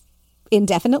hiatus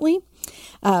indefinitely.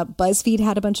 BuzzFeed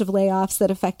had a bunch of layoffs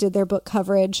that affected their book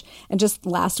coverage, and just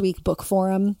last week, Book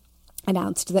Forum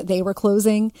announced that they were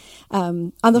closing.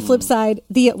 On the flip side,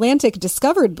 The Atlantic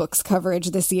discovered books coverage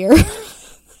this year.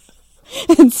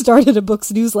 and started a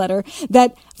books newsletter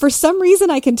that for some reason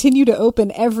I continue to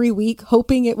open every week,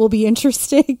 hoping it will be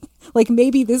interesting. Like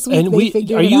maybe this week they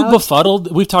figured are it you out.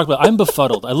 befuddled? We've talked about. I'm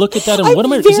befuddled. I look at that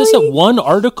and is this a one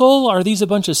article? Are these a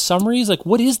bunch of summaries? Like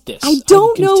what is this? I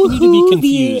don't know who the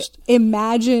confused.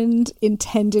 imagined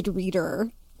intended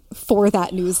reader for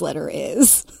that newsletter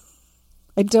is.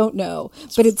 I don't know,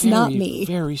 but it's not me.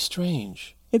 Very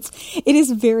strange. It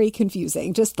is very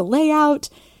confusing. Just the layout,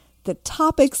 the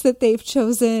topics that they've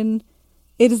chosen.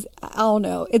 It is, I don't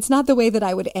know. It's not the way that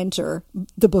I would enter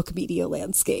the book media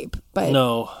landscape. But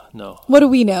no. What do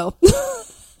we know?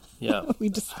 Yeah,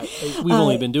 we've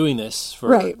only been doing this for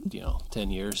right.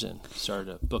 10 years and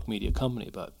started a book media company.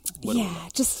 But what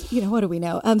do we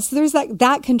know? So there's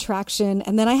that contraction,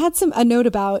 and then I had a note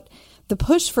about the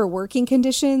push for working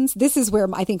conditions. This is where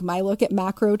I think my look at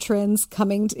macro trends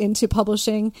coming into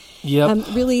publishing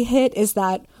really hit, is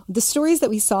that the stories that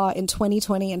we saw in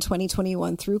 2020 and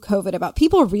 2021 through COVID about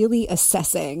people really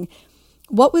assessing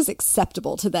what was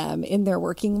acceptable to them in their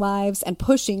working lives and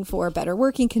pushing for better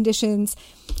working conditions,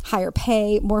 higher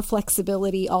pay, more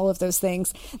flexibility, all of those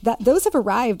things, that those have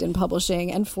arrived in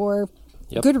publishing, and for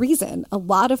good reason. A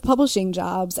lot of publishing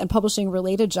jobs and publishing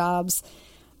related jobs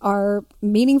are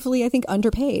meaningfully, I think,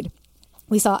 underpaid.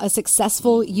 We saw a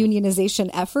successful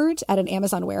unionization effort at an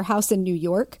Amazon warehouse in New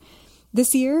York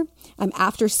this year.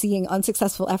 After seeing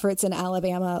unsuccessful efforts in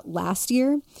Alabama last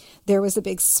year, there was a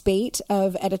big spate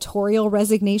of editorial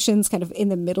resignations kind of in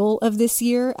the middle of this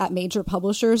year at major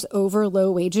publishers over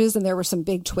low wages. And there were some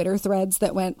big Twitter threads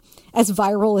that went as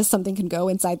viral as something can go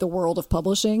inside the world of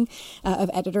publishing,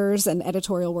 of editors and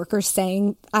editorial workers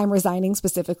saying, I'm resigning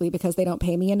specifically because they don't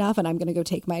pay me enough. And I'm going to go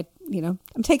take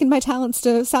I'm taking my talents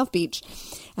to South Beach.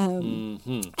 And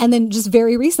then just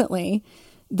very recently,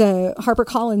 the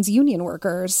HarperCollins union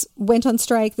workers went on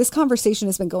strike. This conversation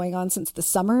has been going on since the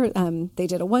summer. They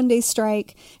did a one-day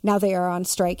strike. Now they are on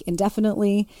strike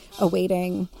indefinitely,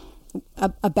 awaiting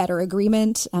a better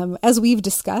agreement. As we've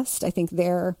discussed, I think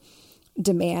their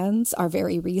demands are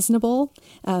very reasonable,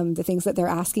 the things that they're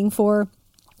asking for.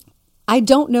 I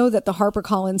don't know that the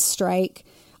HarperCollins strike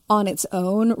on its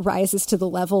own rises to the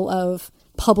level of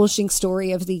publishing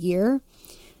story of the year,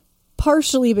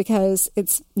 partially because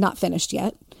it's not finished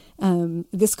yet.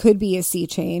 This could be a sea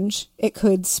change. It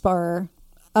could spur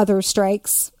other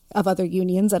strikes of other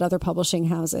unions at other publishing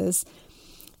houses.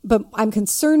 But I'm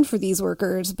concerned for these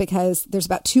workers because there's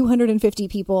about 250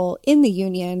 people in the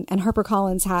union, and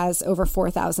HarperCollins has over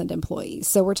 4,000 employees.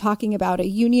 So we're talking about a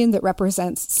union that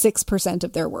represents 6%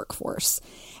 of their workforce.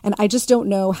 And I just don't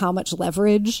know how much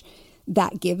leverage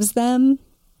that gives them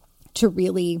to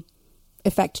really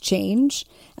effect change.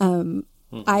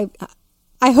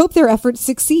 I hope their efforts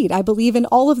succeed. I believe in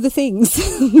all of the things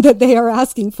that they are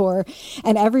asking for,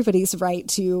 and everybody's right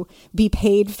to be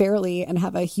paid fairly and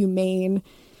have a humane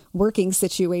working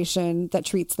situation that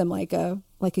treats them like a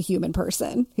human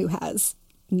person who has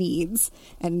needs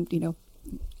and,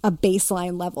 a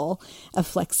baseline level of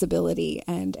flexibility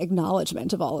and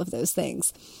acknowledgement of all of those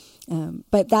things.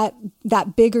 But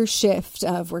that bigger shift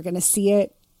of, we're going to see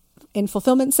it in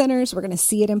fulfillment centers, we're going to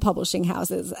see it in publishing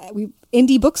houses.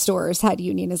 Indie bookstores had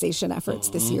unionization efforts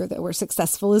this year that were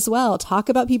successful as well. Talk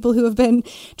about people who have been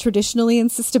traditionally and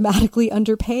systematically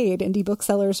underpaid. Indie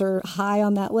booksellers are high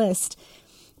on that list.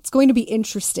 It's going to be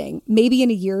interesting. Maybe in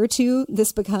a year or two,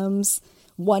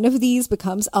 one of these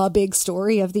becomes a big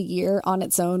story of the year on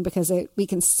its own, because we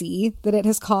can see that it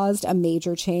has caused a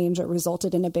major change. It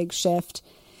resulted in a big shift.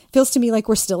 Feels to me like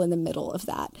we're still in the middle of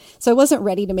that. So I wasn't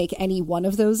ready to make any one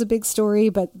of those a big story,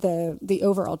 but the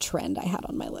overall trend I had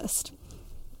on my list.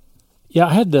 Yeah,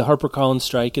 I had the HarperCollins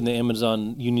strike and the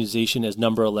Amazon unionization as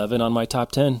number 11 on my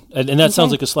top 10. And that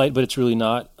sounds like a slight, but it's really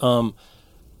not.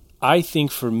 I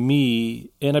think for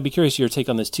me, and I'd be curious your take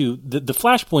on this too, the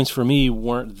flashpoints for me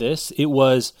weren't this. It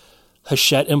was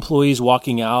Hachette employees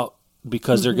walking out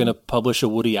because they're going to publish a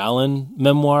Woody Allen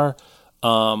memoir.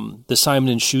 The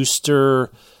Simon &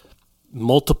 Schuster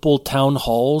multiple town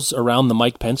halls around the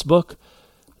Mike Pence book.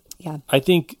 Yeah. I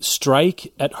think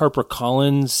strike at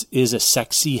HarperCollins is a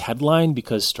sexy headline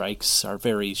because strikes are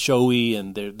very showy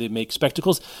and they make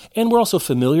spectacles. And we're also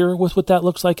familiar with what that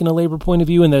looks like in a labor point of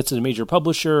view, and that's a major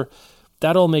publisher.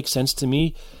 That all makes sense to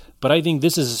me. But I think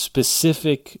this is a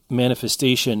specific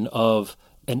manifestation of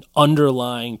an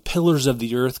underlying pillars of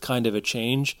the earth kind of a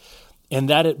change, and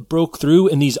that it broke through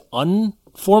in these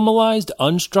unformalized,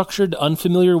 unstructured,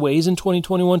 unfamiliar ways in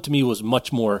 2021 to me was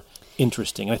much more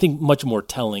interesting. I think much more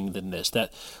telling than this,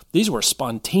 that these were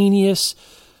spontaneous.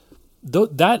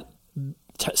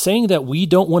 Saying that we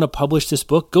don't want to publish this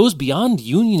book goes beyond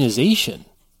unionization.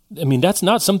 I mean, that's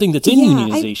not something that's in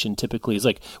unionization typically. It's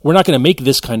like, we're not going to make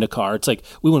this kind of car. It's like,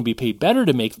 we want to be paid better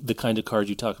to make the kind of cars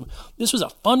you talk about. This was a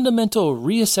fundamental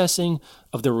reassessing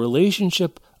of the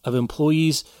relationship of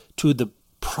employees to the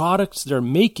products they're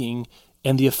making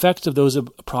and the effects of those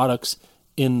products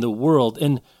in the world.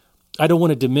 And I don't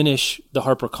want to diminish the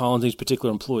HarperCollins, these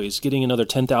particular employees. Getting another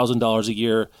 $10,000 a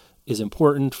year is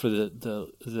important for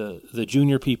the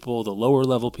junior people, the lower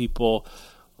level people,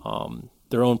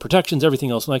 their own protections, everything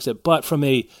else like that. But from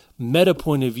a meta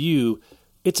point of view,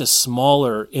 it's a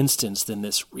smaller instance than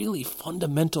this really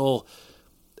fundamental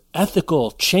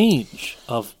ethical change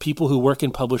of people who work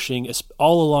in publishing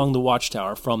all along the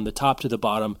watchtower, from the top to the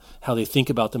bottom, how they think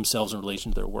about themselves in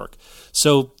relation to their work.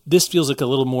 So this feels like a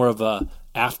little more of a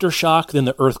aftershock than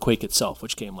the earthquake itself,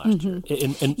 which came last year,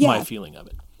 in my feeling of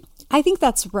it. I think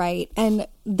that's right. And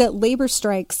that labor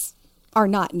strikes are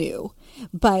not new,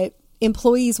 but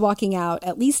employees walking out,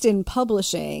 at least in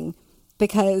publishing,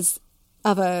 because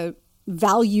of a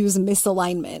values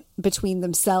misalignment between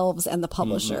themselves and the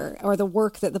publisher, or the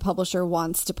work that the publisher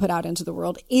wants to put out into the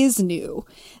world, is new.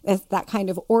 That kind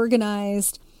of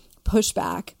organized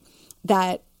pushback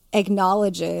that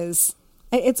acknowledges,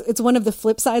 it's one of the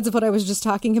flip sides of what I was just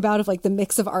talking about, of like the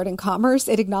mix of art and commerce.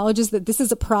 It acknowledges that this is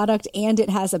a product and it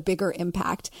has a bigger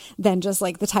impact than just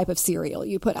like the type of cereal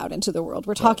you put out into the world.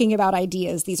 We're talking about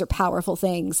ideas. These are powerful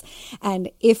things. And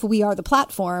if we are the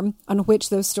platform on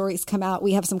which those stories come out,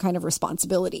 we have some kind of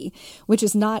responsibility, which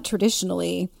is not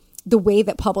traditionally the way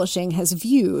that publishing has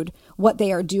viewed what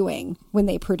they are doing when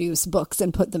they produce books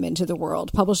and put them into the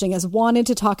world. Publishing has wanted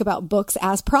to talk about books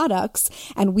as products,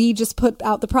 and we just put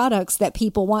out the products that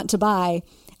people want to buy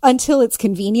until it's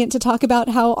convenient to talk about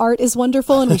how art is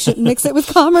wonderful and we shouldn't mix it with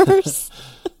commerce.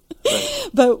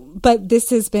 Right. But this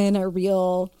has been a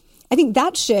real, I think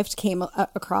that shift came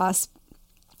across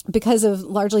because of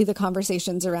largely the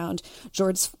conversations around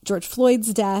George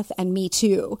Floyd's death and Me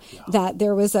Too, that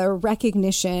there was a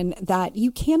recognition that you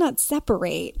cannot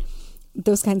separate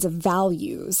those kinds of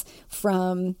values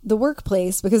from the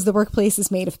workplace, because the workplace is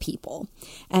made of people.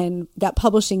 And that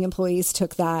publishing employees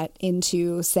took that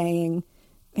into saying,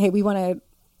 hey, we want to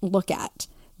look at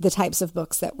the types of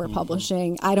books that we're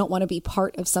publishing. I don't want to be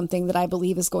part of something that I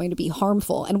believe is going to be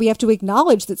harmful. And we have to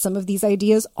acknowledge that some of these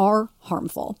ideas are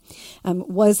harmful,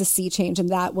 was a sea change. And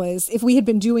that was, if we had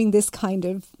been doing this kind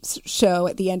of show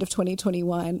at the end of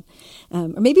 2021, or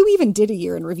maybe we even did a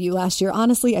year in review last year.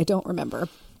 Honestly, I don't remember.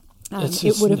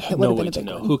 It would have been a big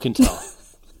one. Who can tell?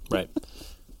 Right.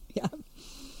 Yeah.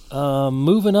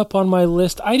 Moving up on my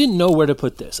list, I didn't know where to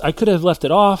put this. I could have left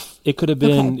it off. It could have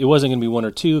been, It wasn't going to be 1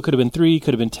 or 2. It could have been 3,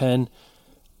 could have been 10.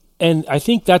 And I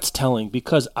think that's telling,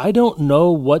 because I don't know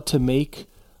what to make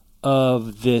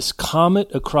of this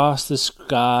comet across the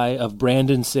sky of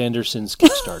Brandon Sanderson's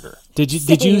Kickstarter. Did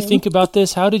you think about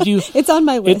this? How did you? It's on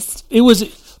my list.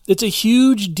 It's a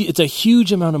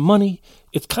huge amount of money.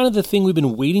 It's kind of the thing we've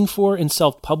been waiting for in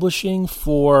self-publishing,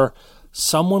 for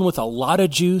someone with a lot of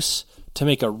juice to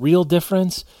make a real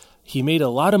difference. He made a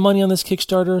lot of money on this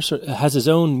Kickstarter, so has his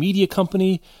own media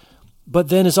company, but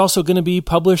then is also going to be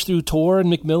published through Tor and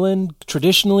Macmillan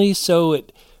traditionally. So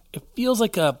it feels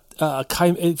like a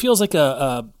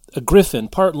griffin,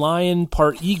 part lion,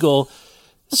 part eagle.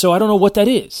 So I don't know what that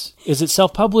is. Is it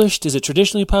self-published? Is it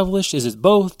traditionally published? Is it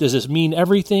both? Does this mean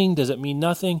everything? Does it mean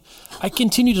nothing? I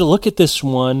continue to look at this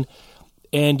one,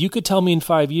 and you could tell me in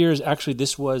 5 years, actually,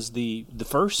 this was the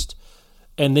first.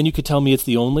 And then you could tell me it's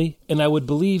the only, and I would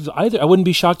believe either. I wouldn't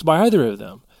be shocked by either of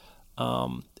them,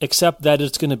 except that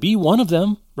it's going to be one of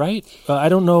them, right? I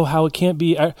don't know how it can't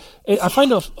be. I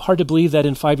find it hard to believe that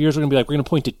in 5 years we're going to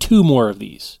point to 2 more of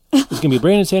these. It's going to be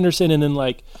Brandon Sanderson, and then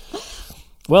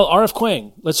R.F.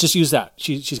 Kuang. Let's just use that.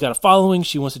 She's got a following.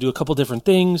 She wants to do a couple different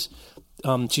things.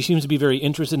 She seems to be very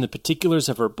interested in the particulars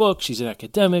of her book. She's an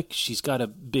academic. She's got a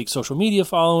big social media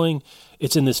following.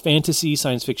 It's in this fantasy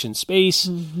science fiction space.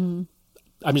 Mm-hmm.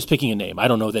 I'm just picking a name. I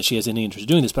don't know that she has any interest in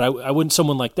doing this, but I wouldn't,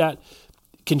 someone like that,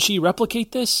 can she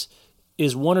replicate this?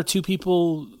 Is 1 or 2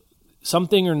 people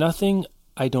something or nothing?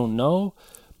 I don't know.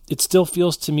 It still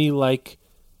feels to me like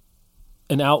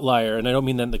an outlier, and I don't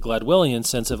mean that in the Gladwellian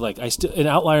sense of an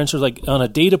outlier and sort of on a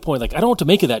data point. I don't know what to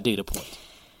make of that data point.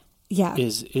 Yeah,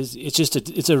 it's just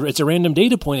it's a random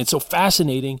data point. It's so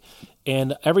fascinating,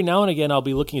 and every now and again I'll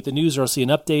be looking at the news or I'll see an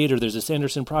update or there's a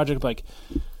Sanderson project.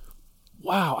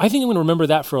 Wow, I think I'm going to remember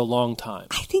that for a long time.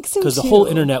 I think so, because the whole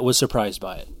internet was surprised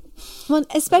by it. Well,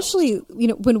 especially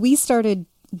when we started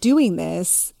doing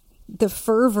this, the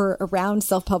fervor around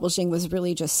self-publishing was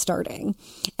really just starting.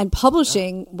 And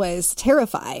publishing was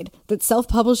terrified that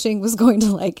self-publishing was going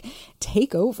to like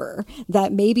take over,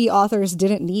 that maybe authors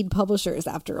didn't need publishers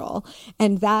after all.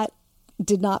 And that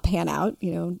did not pan out.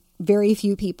 You know, very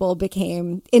few people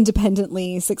became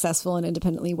independently successful and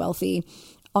independently wealthy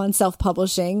on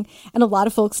self-publishing. And a lot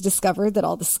of folks discovered that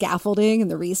all the scaffolding and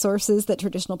the resources that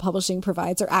traditional publishing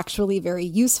provides are actually very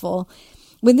useful.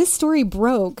 When this story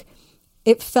broke,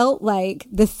 it felt like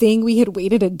the thing we had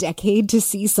waited a decade to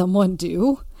see someone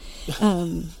do.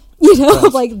 You know,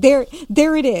 like there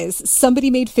it is. Somebody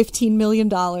made $15 million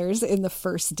in the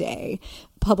first day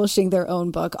publishing their own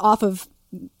book off of,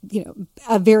 you know,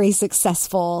 a very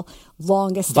successful,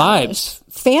 long established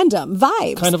fandom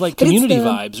vibes. Kind of like community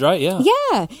vibes, right? Yeah.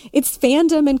 Yeah. It's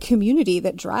fandom and community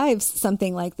that drives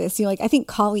something like this. You know, like I think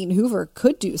Colleen Hoover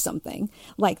could do something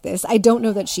like this. I don't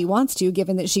know that she wants to,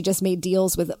 given that she just made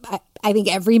deals with, I think,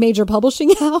 every major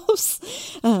publishing house.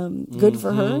 Good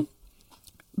for her.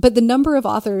 But the number of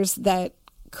authors that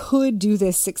could do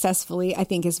this successfully, I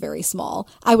think, is very small.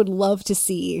 I would love to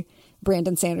see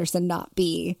Brandon Sanderson not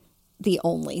be the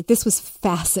only. This was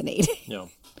fascinating. Yeah.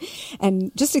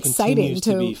 And just exciting Continues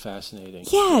to be fascinating.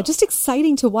 Yeah, just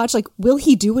exciting to watch. Like, will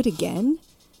he do it again?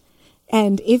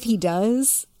 And if he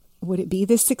does, would it be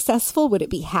this successful? Would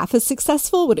it be half as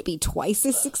successful? Would it be twice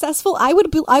as successful? I would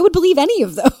believe any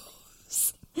of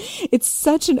those. It's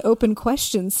such an open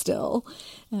question still.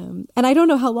 And I don't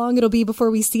know how long it'll be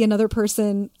before we see another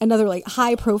person, another like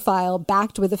high profile,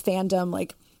 backed with a fandom,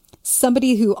 like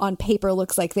somebody who on paper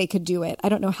looks like they could do it. I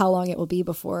don't know how long it will be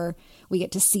before we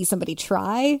get to see somebody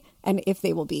try and if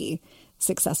they will be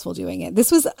successful doing it.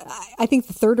 This was, I think,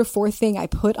 the third or fourth thing I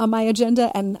put on my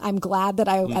agenda. And I'm glad that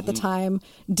I, at the time,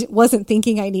 wasn't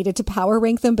thinking I needed to power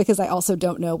rank them, because I also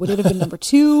don't know. Would it have been number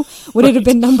 2? Would it have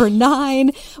been number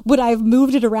 9? Would I have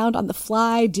moved it around on the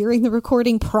fly during the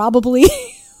recording? Probably.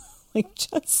 Like,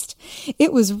 just,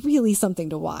 it was really something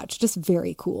to watch. Just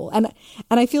very cool. And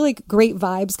I feel like great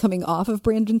vibes coming off of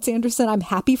Brandon Sanderson. I'm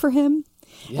happy for him.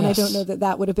 Yes. And I don't know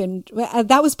that would have been,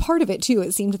 that was part of it too.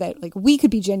 It seemed that like we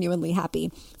could be genuinely happy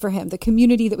for him. The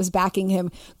community that was backing him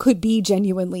could be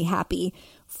genuinely happy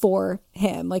for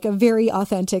him. Like a very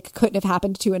authentic, couldn't have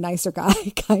happened to a nicer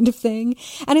guy kind of thing.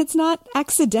 And it's not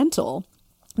accidental.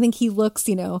 I think he looks,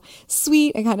 you know,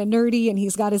 sweet and kind of nerdy, and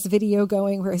he's got his video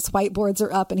going where his whiteboards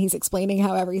are up and he's explaining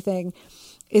how everything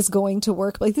is going to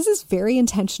work. But like, this is very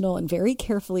intentional and very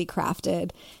carefully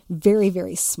crafted, very,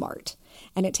 very smart.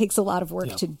 And it takes a lot of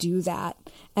work to do that.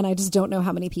 And I just don't know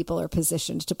how many people are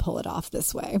positioned to pull it off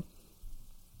this way.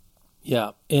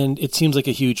 Yeah. And it seems like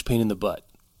a huge pain in the butt,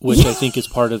 which I think is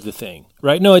part of the thing,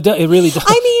 right? No, it really does.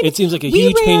 I mean, it seems like a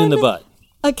huge pain in the butt.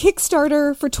 A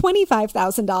Kickstarter for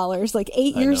 $25,000 like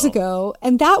 8 years ago,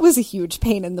 and that was a huge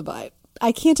pain in the butt.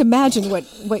 I can't imagine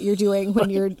what you're doing when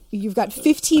you've got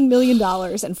 $15 million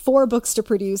and 4 books to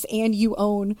produce, and you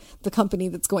own the company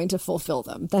that's going to fulfill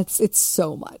them. It's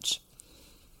so much.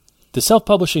 The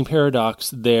self-publishing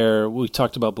paradox there we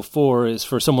talked about before is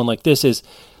for someone like this is,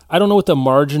 I don't know what the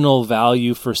marginal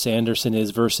value for Sanderson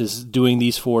is versus doing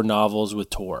these 4 novels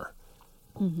with Tor.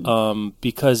 Mm-hmm.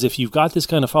 Because if you've got this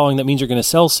kind of following, that means you're going to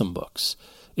sell some books.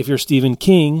 If you're Stephen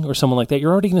King or someone like that,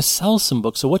 you're already going to sell some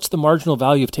books. So what's the marginal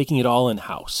value of taking it all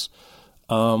in-house?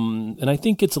 And I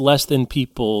think it's less than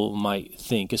people might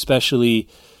think, especially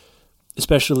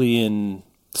in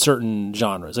certain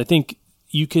genres. I think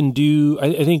you can do.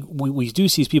 I think we do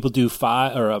see people do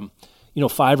 5 or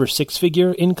 5 or 6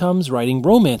 figure incomes writing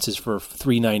romances for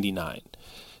 $3.99.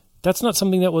 That's not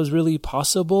something that was really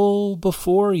possible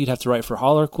before. You'd have to write for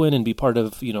Harlequin and be part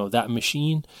of, that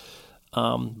machine.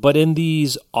 But in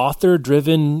these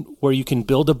author-driven, where you can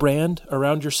build a brand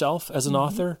around yourself as an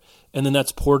author, and then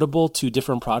that's portable to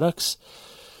different products,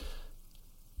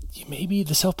 maybe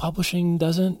the self-publishing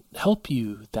doesn't help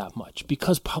you that much,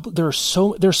 because there's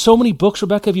so many books.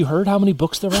 Rebecca, have you heard how many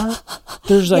books there are?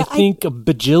 There's, I think, a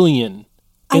bajillion.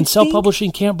 And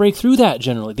self-publishing can't break through that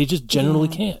generally. They just generally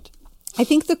can't. I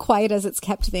think the quiet as it's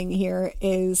kept thing here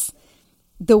is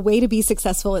the way to be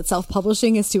successful at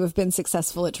self-publishing is to have been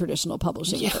successful at traditional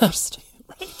publishing first.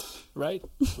 Right.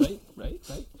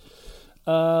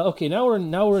 Okay, now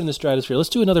we're in the stratosphere. Let's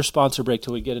do another sponsor break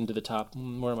till we get into the top.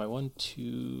 Where am I? 1,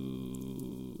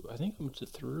 2. I think I'm to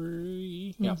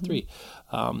 3. Yeah, 3.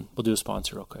 We'll do a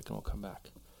sponsor real quick and we'll come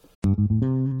back.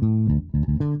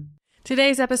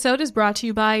 Today's episode is brought to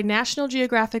you by National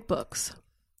Geographic Books.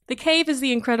 The Cave is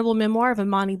the incredible memoir of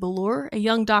Amani Balour, a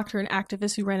young doctor and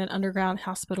activist who ran an underground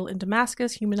hospital in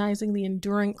Damascus, humanizing the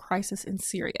enduring crisis in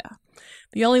Syria.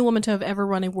 The only woman to have ever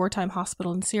run a wartime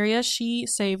hospital in Syria, she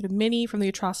saved many from the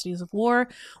atrocities of war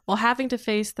while having to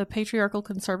face the patriarchal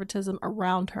conservatism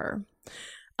around her.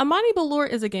 Amani Balour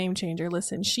is a game changer.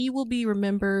 Listen, she will be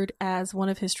remembered as one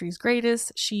of history's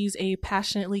greatest. She's a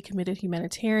passionately committed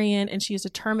humanitarian, and she is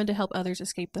determined to help others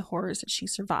escape the horrors that she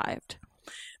survived.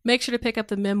 Make sure to pick up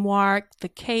the memoir, The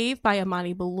Cave by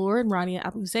Amani Balour and Rania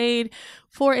Abu Zaid,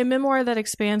 for a memoir that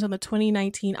expands on the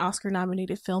 2019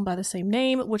 Oscar-nominated film by the same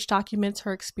name, which documents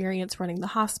her experience running the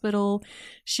hospital,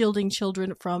 shielding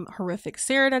children from horrific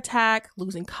sarin attack,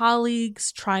 losing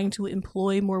colleagues, trying to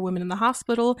employ more women in the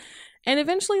hospital, and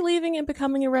eventually leaving and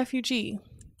becoming a refugee.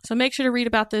 So make sure to read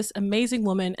about this amazing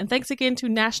woman, and thanks again to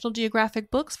National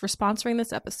Geographic Books for sponsoring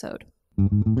this episode.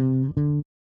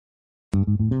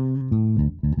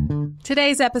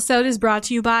 Today's episode is brought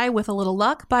to you by With a Little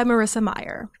Luck by Marissa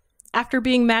Meyer. After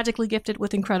being magically gifted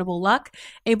with incredible luck,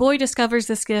 a boy discovers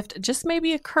this gift just may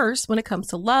be a curse when it comes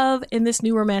to love in this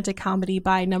new romantic comedy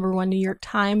by #1 New York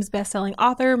Times bestselling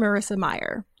author Marissa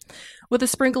Meyer. With a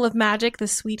sprinkle of magic,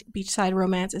 this sweet beachside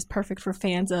romance is perfect for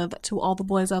fans of To All the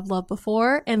Boys I've Loved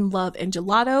Before and Love and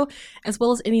Gelato, as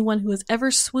well as anyone who has ever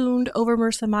swooned over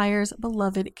Marissa Meyer's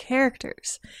beloved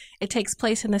characters. It takes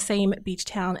place in the same beach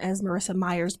town as Marissa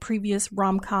Meyer's previous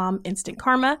rom-com Instant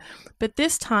Karma, but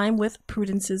this time with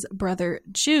Prudence's brother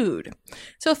Jude.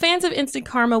 So fans of Instant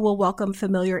Karma will welcome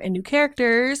familiar and new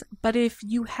characters, but if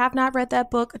you have not read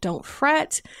that book, don't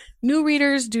fret. New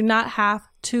readers do not have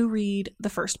to read the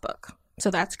first book. So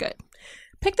that's good.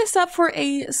 Pick this up for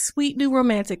a sweet new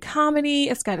romantic comedy.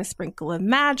 It's got a sprinkle of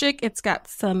magic. It's got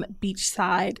some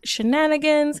beachside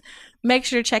shenanigans. Make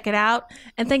sure to check it out.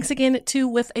 And thanks again to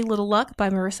With a Little Luck by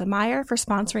Marissa Meyer for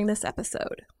sponsoring this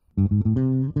episode.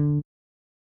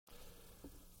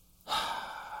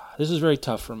 This is very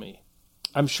tough for me.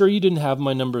 I'm sure you didn't have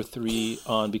my number 3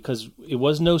 on because it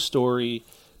was no story.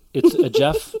 It's a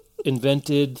Jeff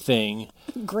invented thing.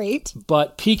 Great.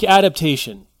 But peak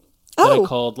adaptation that I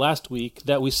called last week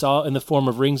that we saw in the form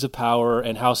of Rings of Power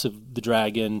and House of the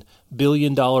Dragon,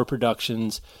 billion-dollar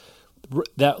productions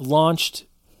that launched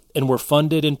and were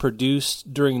funded and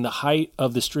produced during the height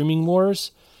of the streaming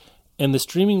wars. And the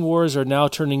streaming wars are now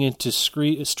turning into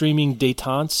streaming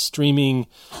détentes, streaming,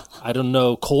 I don't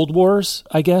know, Cold Wars,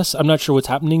 I guess. I'm not sure what's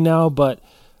happening now, but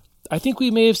I think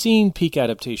we may have seen peak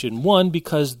adaptation. One,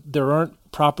 because there aren't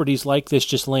properties like this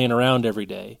just laying around every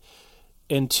day.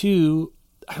 And two,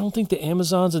 I don't think the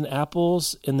Amazons and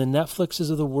Apples and the Netflixes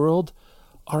of the world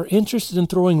are interested in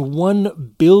throwing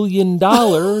 $1 billion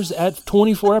at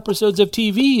 24 episodes of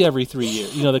TV every 3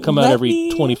 years. You know, that come out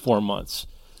every 24 months.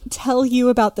 Tell you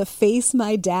about the face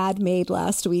my dad made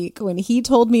last week when he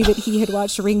told me that he had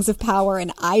watched Rings of Power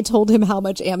and I told him how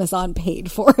much Amazon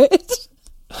paid for it.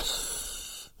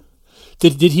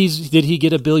 Did he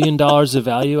get $1 billion of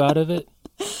value out of it?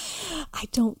 I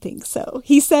don't think so.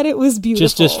 He said it was beautiful.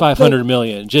 Just 500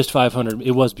 million. Just 500.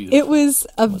 It was beautiful. It was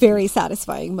a very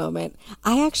satisfying moment.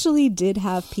 I actually did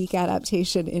have peak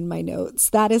adaptation in my notes.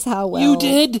 That is how well you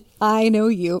did. I know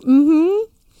you.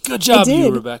 Mm-hmm. Good job,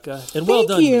 you, Rebecca, and well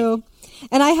done. Thank you.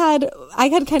 And I had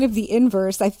kind of the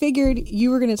inverse. I figured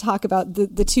you were going to talk about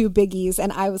the two biggies,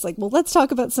 and I was like, well, let's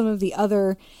talk about some of the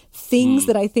other things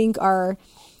that I think are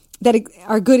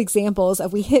good examples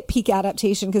of we hit peak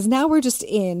adaptation, because now we're just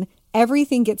in.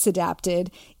 Everything gets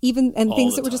adapted, and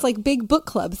things that were just like big book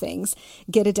club things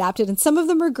get adapted, and some of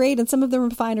them are great, and some of them are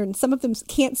finer, and some of them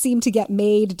can't seem to get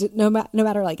made no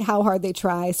matter like how hard they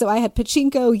try. So I had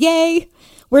Pachinko, yay,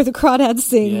 Where the Crawdads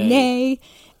Sing, nay,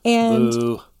 and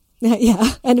Boo.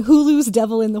 Yeah, and Hulu's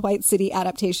Devil in the White City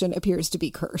adaptation appears to be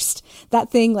cursed.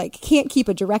 That thing can't keep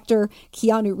a director.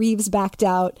 Keanu Reeves backed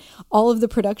out. All of the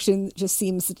production just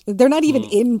seems they're not even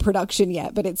in production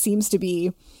yet, but it seems to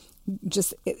be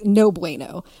just no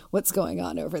bueno what's going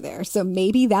on over there. So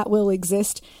maybe that will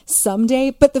exist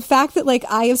someday. But the fact that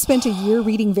I have spent a year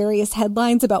reading various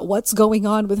headlines about what's going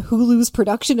on with Hulu's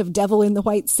production of Devil in the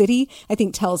White City, I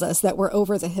think tells us that we're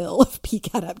over the hill of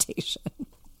peak adaptation.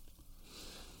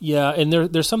 Yeah, and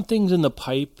there's some things in the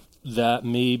pipe that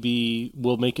maybe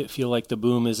will make it feel like the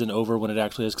boom isn't over when it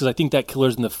actually is. Because I think that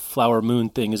Killers in the Flower Moon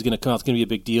thing is going to come out. It's going to be a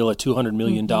big deal, a $200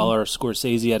 million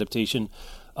Scorsese adaptation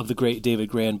of the great David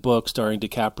Gran book starring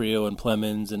DiCaprio and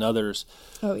Plemons and others.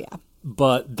 Oh, yeah.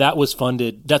 But that was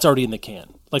funded. That's already in the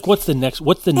can. What's the next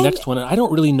one? I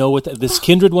don't really know what this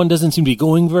Kindred one doesn't seem to be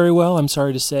going very well, I'm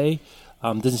sorry to say.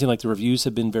 Doesn't seem like the reviews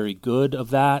have been very good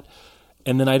of that.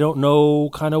 And then I don't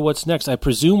know kind of what's next. I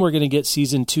presume we're going to get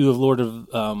season 2 of Lord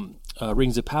of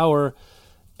Rings of Power.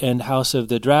 and House of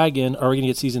the Dragon. Are we going to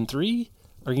get season 3?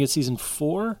 Are we going to get season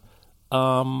 4?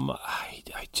 I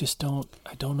just don't.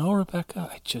 I don't know, Rebecca.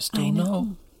 I just don't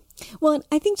know. Well, and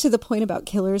I think to the point about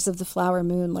Killers of the Flower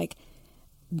Moon, like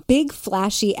big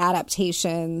flashy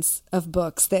adaptations of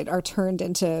books that are turned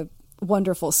into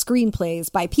wonderful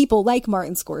screenplays by people like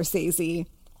Martin Scorsese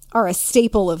are a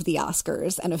staple of the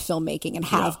Oscars and of filmmaking and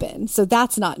have been. So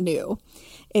that's not new.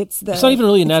 It's not even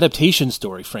really an adaptation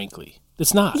story, frankly.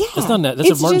 It's not. Yeah, it's not.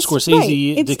 That's a Martin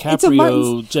Scorsese,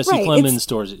 DiCaprio, Jesse Plemons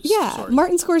story. Yeah,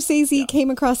 Martin Scorsese came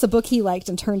across a book he liked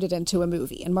and turned it into a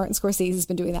movie. And Martin Scorsese has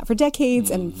been doing that for decades,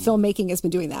 and filmmaking has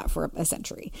been doing that for a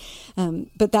century.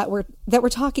 But that we're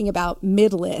talking about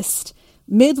mid-list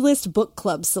book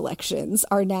club selections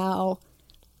are now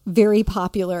very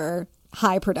popular,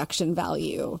 high production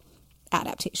value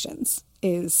adaptations.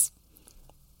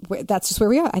 That's just where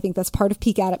we are. I think that's part of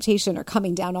peak adaptation, or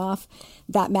coming down off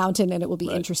that mountain, and it will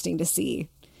be interesting to see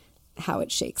how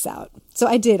it shakes out. So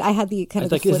I had the kind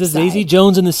of the flip is side. Daisy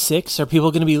Jones in the 6? Are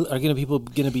people going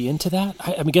to be into that?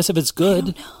 I guess if it's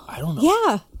good, I don't know.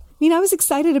 Yeah. I mean, I was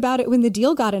excited about it when the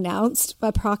deal got announced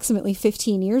approximately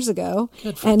 15 years ago.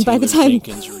 Good for and Taylor by the time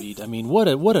Jenkins Reid, I mean, what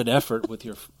an effort with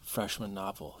your freshman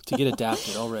novel to get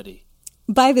adapted already.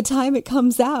 By the time it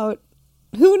comes out,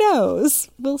 who knows?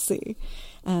 We'll see.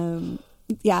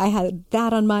 I had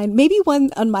that on mine. Maybe one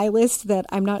on my list that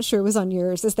I'm not sure was on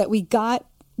yours is that we got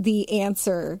the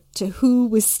answer to who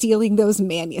was stealing those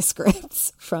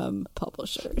manuscripts from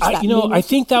publishers. I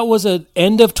think that was an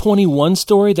end of 21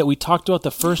 story that we talked about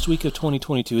the first week of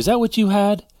 2022. Is that what you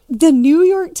had? The New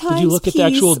York Times Did you look at the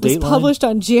actual piece was dateline? Published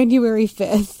on January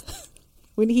 5th.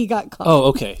 When he got caught. Oh,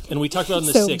 okay. And we talked about it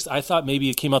on the 6th. I thought maybe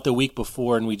it came out the week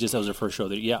before, and that was our first show.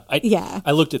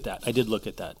 I looked at that. I did look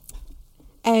at that.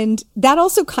 And that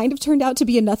also kind of turned out to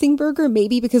be a nothing burger,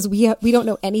 maybe because we don't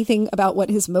know anything about what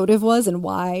his motive was and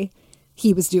why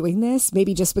he was doing this.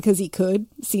 Maybe just because he could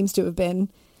seems to have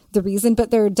been the reason.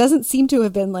 But there doesn't seem to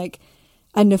have been like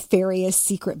a nefarious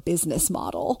secret business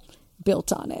model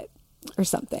built on it or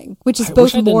something, which is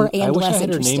both more and less interesting. I wish I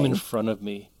had her name in front of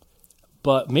me.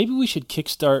 But maybe we should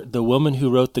kickstart the woman who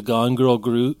wrote the Gone Girl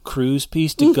Cruise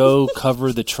piece to go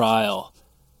cover the trial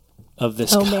of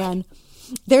this guy. Oh, man.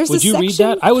 Would you read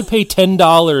that? I would pay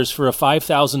 $10 for a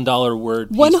 $5,000 word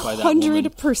piece 100%, by that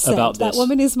woman about this. That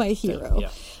woman is my hero.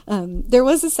 Yeah. There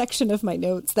was a section of my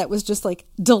notes that was just like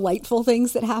delightful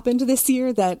things that happened this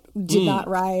year that did not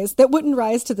rise, that wouldn't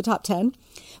rise to the top 10.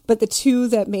 But the two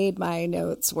that made my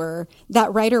notes were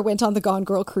that writer went on the Gone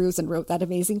Girl cruise and wrote that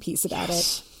amazing piece about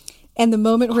it. And the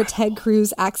moment where Ted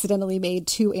Cruz accidentally made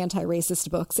 2 anti-racist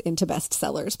books into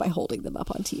bestsellers by holding them up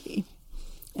on TV.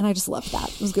 And I just loved that.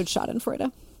 It was good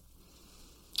schadenfreude.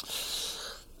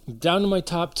 Down to my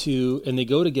top 2, and they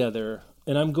go together,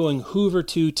 and I'm going Hoover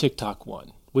 2, TikTok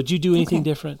 1. Would you do anything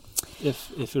different if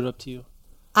it were up to you?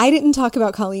 I didn't talk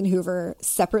about Colleen Hoover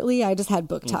separately. I just had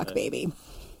Book Talk Baby.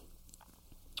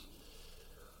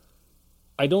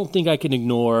 I don't think I can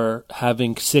ignore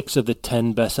having 6 of the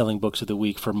 10 best-selling books of the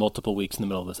week for multiple weeks in the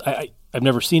middle of this. I've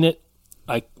never seen it.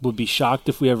 I would be shocked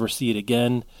if we ever see it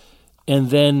again.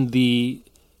 And then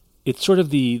it's sort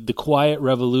of the quiet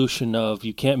revolution of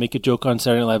you can't make a joke on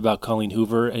Saturday Night Live about Colleen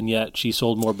Hoover, and yet she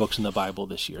sold more books in the Bible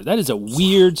this year. That is a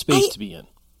weird space to be in.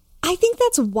 I think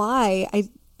that's why I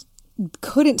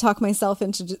couldn't talk myself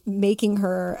into making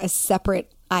her a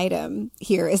separate item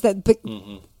here, is that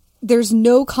there's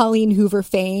no Colleen Hoover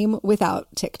fame without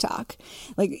TikTok.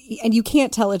 And you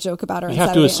can't tell a joke about her. You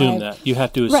have to assume that. You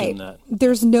have to assume that.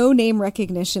 There's no name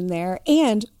recognition there.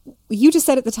 And you just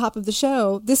said at the top of the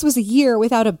show, this was a year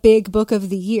without a big book of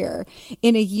the year,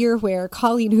 in a year where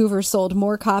Colleen Hoover sold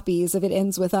more copies of It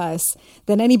Ends With Us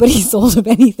than anybody sold of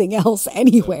anything else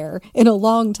anywhere in a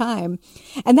long time.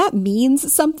 And that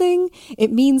means something.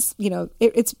 It means,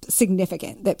 it's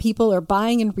significant that people are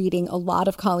buying and reading a lot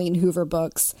of Colleen Hoover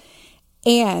books.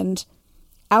 And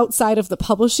outside of the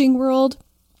publishing world,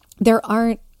 there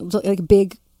aren't like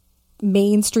big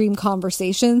mainstream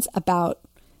conversations about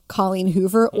Colleen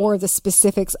Hoover or the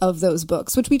specifics of those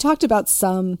books, which we talked about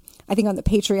some, I think, on the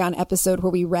Patreon episode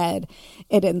where we read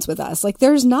It Ends With Us. Like,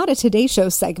 there's not a Today Show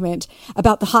segment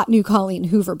about the hot new Colleen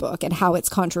Hoover book and how it's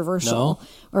controversial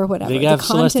or whatever. They have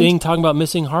Celeste Ng talking about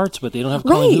missing hearts, but they don't have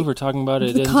Colleen Hoover talking about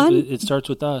it. It starts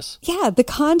with us. Yeah, the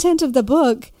content of the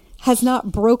book has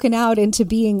not broken out into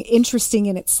being interesting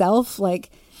in itself.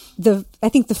 Like, I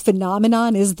think the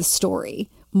phenomenon is the story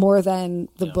more than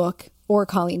the book or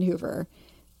Colleen Hoover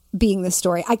being the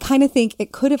story. I kind of think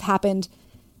it could have happened.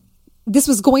 This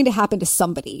was going to happen to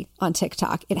somebody on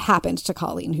TikTok. It happened to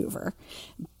Colleen Hoover,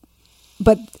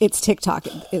 but it's TikTok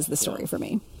is the story for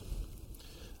me.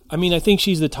 I mean, I think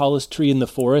she's the tallest tree in the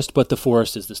forest, but the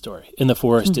forest is the story. And the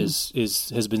forest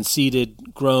has been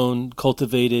seeded, grown,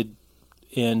 cultivated,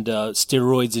 and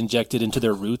steroids injected into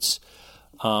their roots.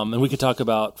 And we could talk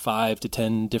about 5 to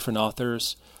 10 different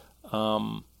authors.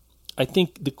 I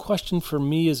think the question for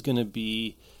me is going to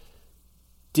be,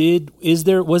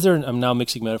 I'm now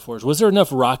mixing metaphors, was there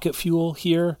enough rocket fuel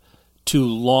here to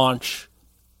launch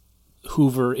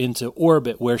Hoover into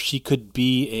orbit where she could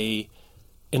be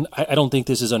and I don't think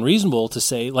this is unreasonable to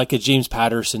say, like a James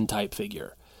Patterson type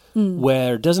figure,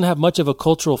 where it doesn't have much of a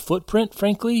cultural footprint,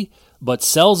 frankly, but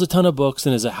sells a ton of books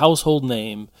and is a household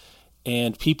name,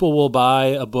 and people will buy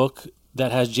a book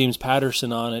that has James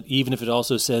Patterson on it, even if it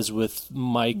also says with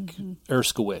Mike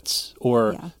Erskowitz,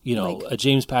 or a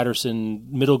James Patterson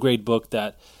middle grade book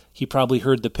that he probably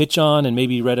heard the pitch on and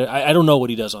maybe read it. I don't know what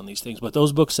he does on these things, but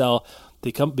those books sell.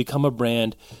 They become a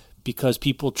brand because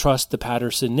people trust the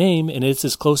Patterson name, and it's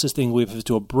this closest thing we have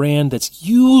to a brand that's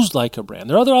used like a brand.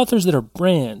 There are other authors that are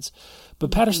brands,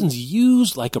 but Patterson's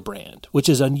used like a brand, which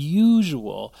is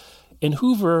unusual. And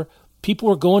Hoover, people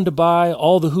were going to buy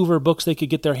all the Hoover books they could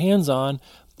get their hands on,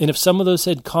 and if some of those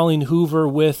said Colleen Hoover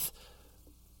with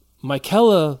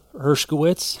Michaela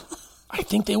Hershkowitz, I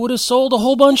think they would have sold a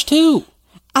whole bunch too.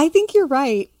 I think you're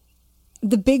right.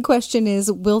 The big question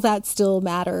is, will that still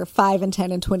matter 5 and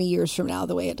 10 and 20 years from now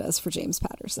the way it does for James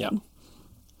Patterson? Yeah.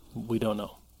 We don't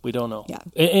know. Yeah.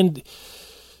 And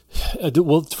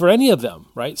well, for any of them,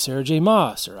 right? Sarah J.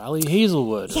 Maas or Ali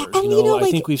Hazelwood. Yeah, or, I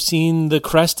think we've seen the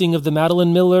cresting of the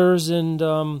Madeline Millers and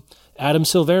Adam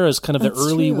Silvera's kind of the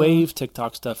early wave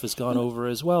TikTok stuff has gone over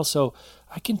as well. So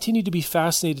I continue to be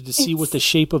fascinated to see what the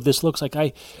shape of this looks like.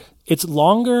 It's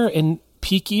longer and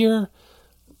peakier,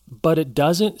 but it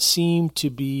doesn't seem to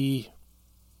be,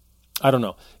 I don't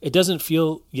know. It doesn't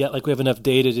feel yet like we have enough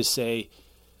data to say,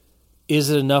 is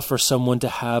it enough for someone to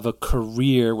have a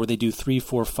career where they do 3,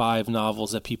 4, 5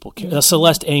 novels that people care? A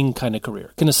Celeste Ng kind of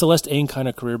career. Can a Celeste Ng kind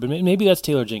of career, but maybe that's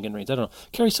Taylor Jenkins Reid. I don't know.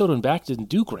 Carrie Soto and Back didn't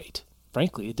do great,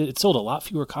 frankly. It sold a lot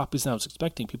fewer copies than I was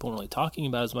expecting. People weren't really talking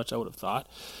about as much, I would have thought.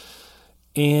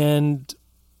 And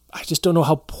I just don't know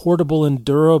how portable and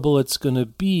durable it's going to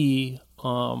be.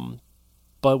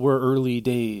 But we're early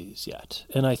days yet.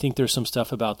 And I think there's some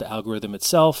stuff about the algorithm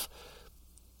itself,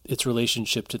 its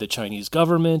relationship to the Chinese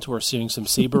government. We're seeing some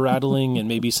saber rattling and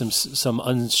maybe some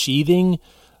unsheathing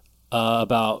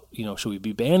about, should we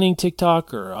be banning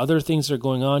TikTok or other things that are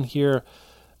going on here?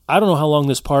 I don't know how long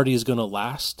this party is going to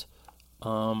last.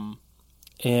 And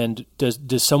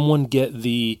does someone get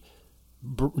the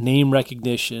name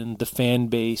recognition, the fan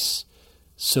base,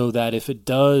 so that if it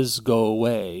does go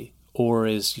away or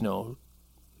is,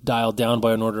 dialed down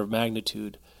by an order of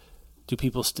magnitude, do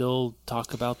people still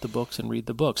talk about the books and read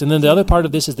the books? And then the other part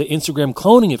of this is the Instagram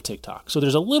cloning of TikTok. So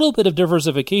there's a little bit of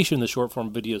diversification in the short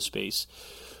form video space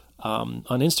on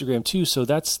Instagram too. So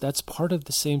that's part of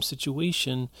the same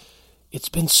situation. It's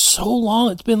been so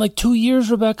long. It's been like 2 years,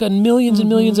 Rebecca, and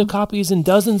millions of copies and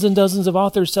dozens of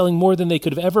authors selling more than they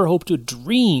could have ever hoped to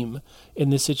dream in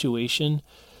this situation,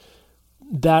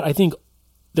 that I think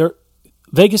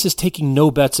Vegas is taking no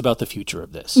bets about the future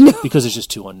of this because it's just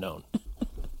too unknown.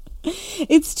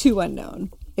 It's too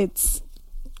unknown. It's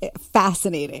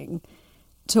fascinating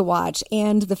to watch.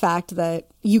 And the fact that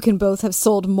you can both have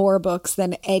sold more books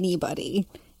than anybody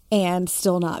and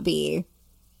still not be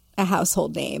a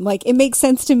household name. Like, it makes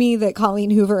sense to me that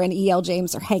Colleen Hoover and E.L.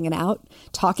 James are hanging out,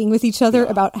 talking with each other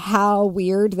about how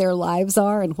weird their lives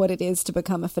are and what it is to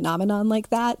become a phenomenon like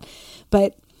that.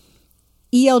 But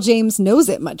E.L. James knows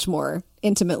it much more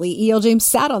intimately. E.L. James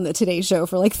sat on the Today Show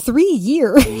for like 3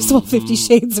 years while 50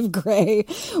 Shades of Grey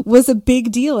was a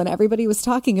big deal and everybody was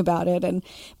talking about it. And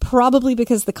probably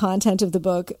because the content of the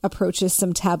book approaches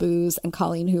some taboos and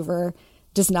Colleen Hoover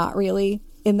does not really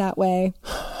in that way.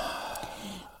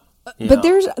 Yeah. But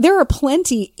there are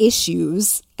plenty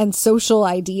issues and social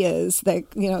ideas that,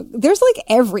 there's like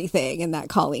everything in that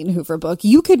Colleen Hoover book.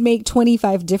 You could make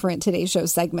 25 different Today Show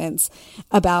segments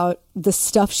about the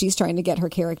stuff she's trying to get her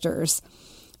characters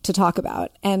to talk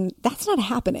about. And that's not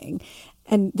happening.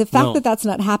 And the fact that that's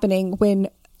not happening when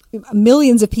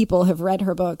millions of people have read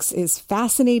her books is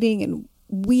fascinating and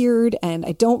weird. And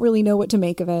I don't really know what to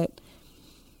make of it.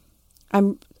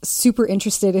 I'm super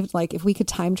interested if we could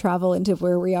time travel into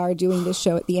where we are doing this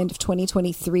show at the end of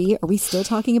 2023. Are we still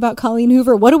talking about Colleen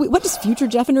Hoover? What does future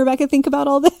Jeff and Rebecca think about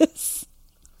all this?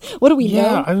 What do we know?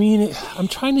 Yeah, I mean, I'm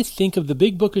trying to think of the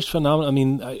big bookish phenomenon. I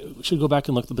mean, I should go back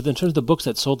and look, but in terms of the books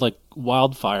that sold like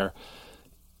wildfire,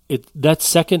 that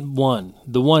second one,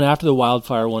 the one after the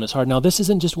wildfire one, is hard. Now, this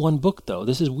isn't just one book, though.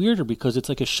 This is weirder because it's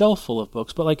like a shelf full of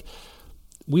books. But like,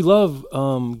 we love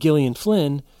Gillian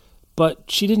Flynn, but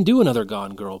she didn't do another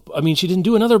Gone Girl. I mean, she didn't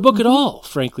do another book at all,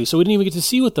 frankly. So we didn't even get to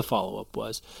see what the follow-up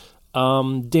was.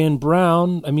 Dan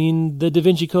Brown, I mean, the Da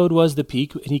Vinci Code was the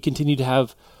peak, and he continued to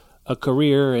have a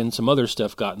career, and some other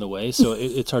stuff got in the way, so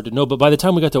it's hard to know. But by the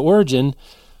time we got to Origin,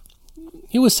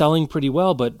 he was selling pretty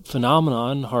well, but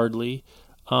Phenomenon, hardly.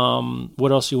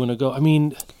 What else you want to go? I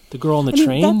mean, The Girl on the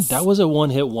Train, that was a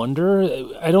one-hit wonder.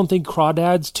 I don't think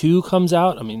Crawdads 2 comes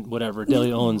out. I mean, whatever,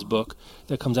 Delia Owens' book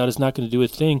that comes out is not going to do a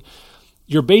thing.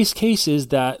 Your base case is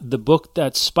that the book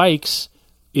that spikes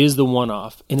is the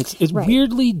one-off, and it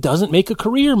weirdly doesn't make a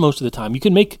career most of the time. You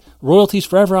can make royalties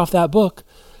forever off that book,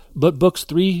 but books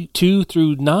 2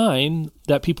 through 9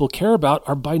 that people care about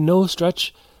are by no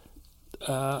stretch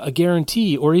a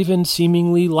guarantee, or even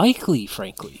seemingly likely,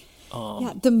 frankly.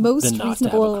 The most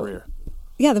reasonable,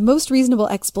 the most reasonable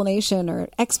explanation or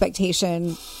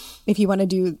expectation, if you want to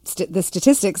do the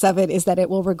statistics of it, is that it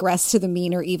will regress to the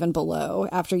mean or even below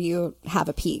after you have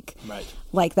a peak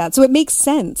like that. So it makes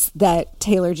sense that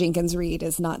Taylor Jenkins Reid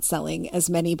is not selling as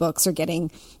many books or getting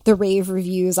the rave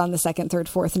reviews on the second, third,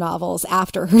 fourth novels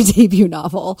after her debut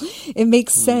novel. It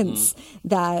makes sense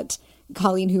that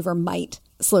Colleen Hoover might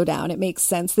slow down. It makes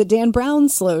sense that Dan Brown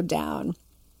slowed down.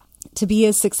 To be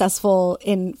as successful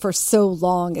for so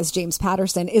long as James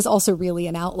Patterson is also really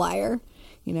an outlier.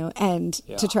 And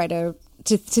to try to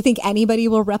think anybody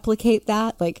will replicate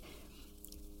that, like,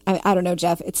 I don't know,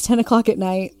 Jeff, it's 10 o'clock at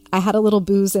night. I had a little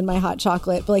booze in my hot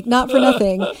chocolate, but like, not for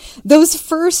nothing. Those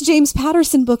first James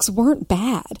Patterson books weren't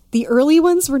bad. The early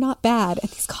ones were not bad.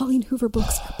 And these Colleen Hoover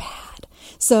books are bad.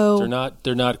 So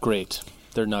they're not great.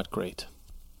 They're not great.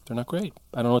 They're not great.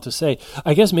 I don't know what to say.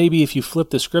 I guess maybe if you flip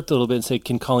the script a little bit and say,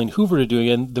 can Colleen Hoover do it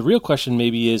again? The real question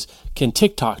maybe is, can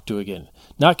TikTok do it again?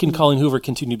 Not can Colleen Hoover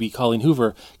continue to be Colleen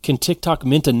Hoover. Can TikTok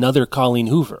mint another Colleen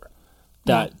Hoover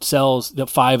that sells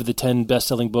 5 of the 10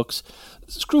 best-selling books?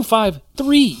 Screw 5,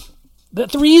 3.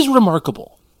 That 3 is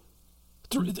remarkable.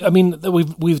 I mean,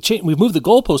 we've moved the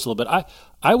goalpost a little bit.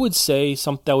 I would say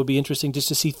something that would be interesting just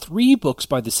to see 3 books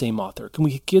by the same author. Can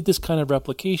we get this kind of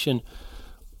replication,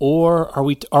 or are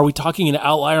we talking an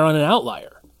outlier on an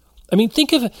outlier? I mean,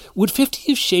 think of it. Would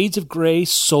 50 Shades of Grey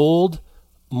sold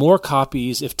more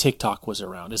copies if TikTok was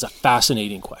around? Is a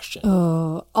fascinating question.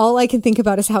 Oh, all I can think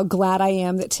about is how glad I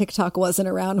am that TikTok wasn't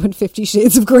around when 50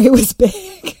 Shades of Grey was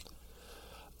big.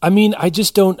 I mean, I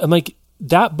just don't. I'm like,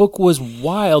 that book was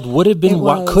wild. Could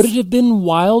it have been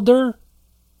wilder?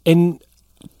 And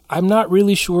I'm not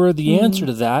really sure the answer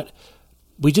to that.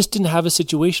 We just didn't have a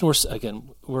situation where,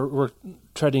 again,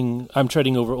 I'm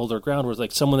treading over older ground, where it's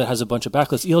like someone that has a bunch of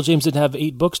backlists. E.L. James didn't have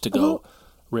 8 books to go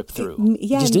rip through.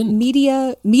 Yeah, just didn't.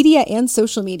 Media and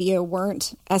social media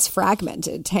weren't as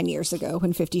fragmented 10 years ago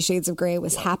when 50 Shades of Grey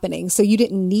was happening. So you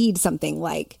didn't need something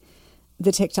like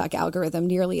the TikTok algorithm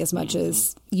nearly as much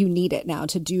as you need it now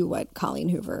to do what Colleen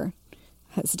Hoover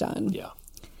has done. Yeah.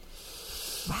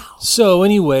 Wow. So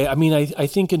anyway, I mean, I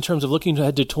think in terms of looking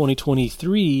ahead to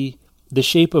 2023, the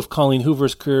shape of Colleen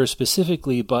Hoover's career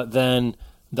specifically, but then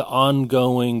the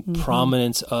ongoing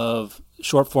prominence of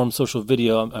short-form social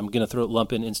video, I'm going to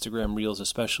lump in Instagram Reels,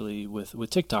 especially with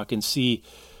TikTok, and see,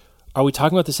 are we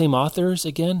talking about the same authors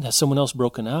again? Has someone else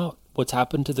broken out? What's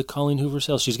happened to the Colleen Hoover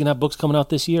sales? She's going to have books coming out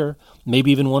this year,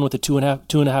 maybe even one with a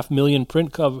 2.5 million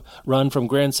print cover run from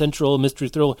Grand Central, mystery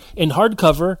thriller, in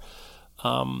hardcover.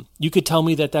 You could tell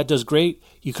me that does great.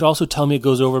 You could also tell me it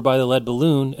goes over by the lead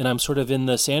balloon, and I'm sort of in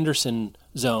the Sanderson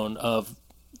zone of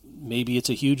maybe it's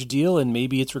a huge deal and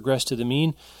maybe it's regressed to the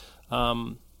mean.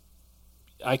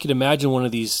 I could imagine one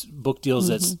of these book deals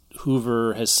that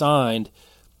Hoover has signed,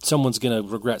 someone's going to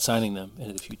regret signing them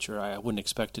into the future. I wouldn't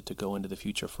expect it to go into the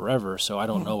future forever, so I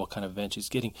don't know what kind of event she's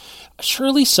getting.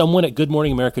 Surely someone at Good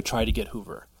Morning America tried to get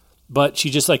Hoover, but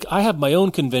she just like, I have my own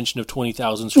convention of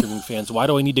 20,000 screaming fans. Why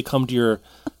do I need to come to your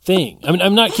thing? I mean,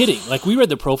 I'm not kidding. Like, we read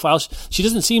the profiles. She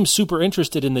doesn't seem super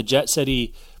interested in the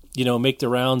jet-setty, make the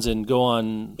rounds and go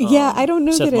on I don't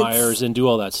know Seth that Meyers and do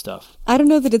all that stuff. I don't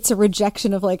know that it's a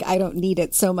rejection of like, I don't need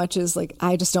it so much as like,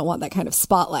 I just don't want that kind of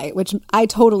spotlight, which I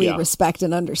totally respect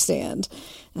and understand.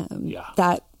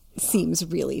 That seems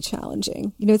really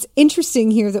challenging. It's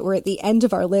interesting here that we're at the end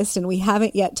of our list and we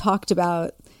haven't yet talked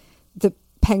about the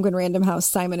Penguin Random House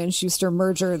Simon & Schuster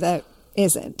merger that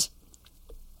isn't.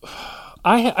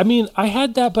 I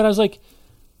had that, but I was like,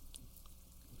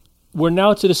 we're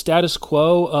now to the status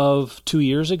quo of 2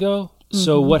 years ago.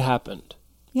 So what happened?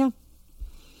 Yeah.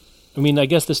 I mean, I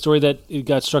guess the story that it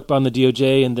got struck by the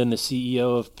DOJ and then the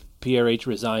CEO of PRH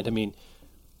resigned. I mean,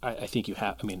 I think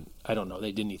I don't know.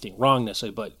 They did anything wrong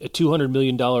necessarily, but a $200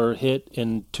 million hit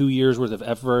in 2 years worth of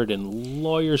effort and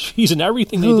lawyers' fees and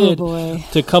everything they did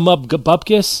to come up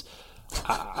bupkis.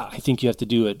 I think you have to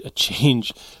do a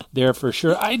change there for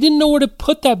sure. I didn't know where to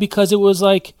put that because it was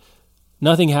like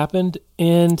nothing happened.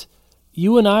 And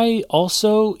you and I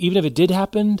also, even if it did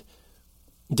happen,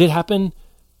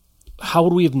 how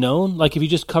would we have known? Like if you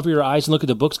just cover your eyes and look at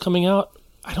the books coming out,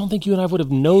 I don't think you and I would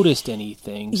have noticed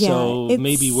anything. Yeah, so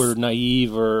maybe we're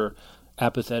naive or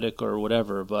apathetic or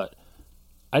whatever, but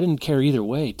I didn't care either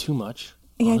way too much.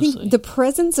 Yeah, honestly. I think the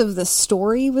presence of the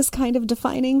story was kind of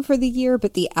defining for the year,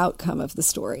 but the outcome of the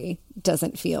story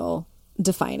doesn't feel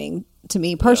defining to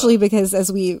me, partially because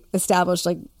as we established,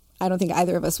 like, I don't think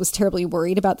either of us was terribly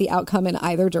worried about the outcome in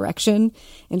either direction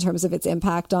in terms of its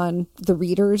impact on the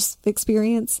reader's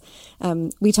experience.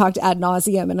 We talked ad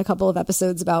nauseum in a couple of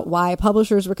episodes about why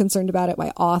publishers were concerned about it,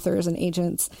 why authors and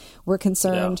agents were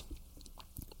concerned. Yeah.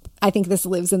 I think this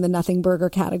lives in the nothing burger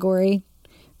category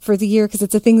for the year because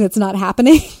it's a thing that's not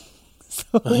happening.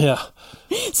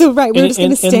 So right, we're just going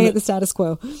to stay at the status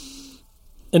quo.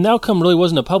 And the outcome really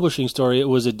wasn't a publishing story. It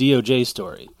was a DOJ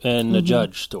story and a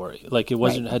judge story. Like it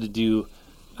wasn't had to do.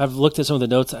 I've looked at some of the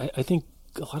notes. I think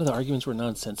a lot of the arguments were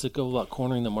nonsensical about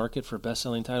cornering the market for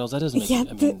best-selling titles. That doesn't make. I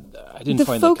didn't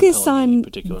find the focus on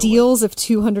deals way. of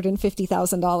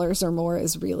 $250,000 or more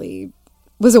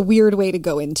was a weird way to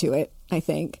go into it. I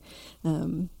think.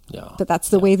 But that's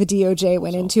the way the DOJ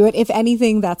went into it. If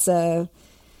anything, that's a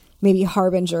maybe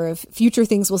harbinger of future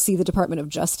things we'll see the Department of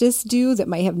Justice do that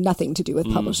might have nothing to do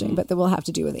with publishing, but that will have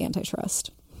to do with antitrust.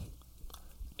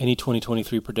 Any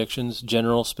 2023 predictions,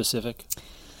 general, specific?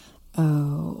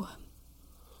 Oh.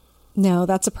 No,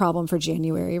 that's a problem for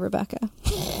January, Rebecca.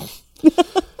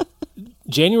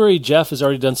 January, Jeff has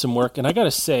already done some work, and I got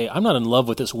to say, I'm not in love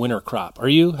with this winter crop. Are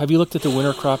you? Have you looked at the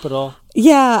winter crop at all?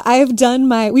 Yeah, I've done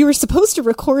we were supposed to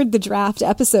record the draft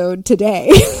episode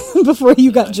today before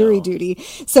you got jury duty.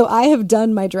 So I have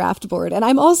done my draft board, and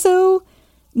I'm also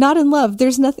not in love.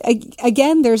 There's nothing,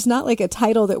 again, there's not like a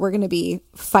title that we're going to be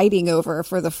fighting over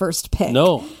for the first pick.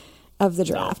 Of the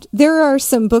draft. There are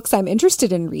some books I'm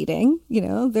interested in reading. You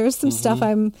know, there's some stuff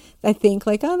I think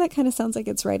like, oh, that kind of sounds like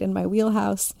it's right in my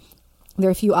wheelhouse. There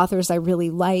are a few authors I really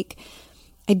like.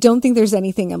 I don't think there's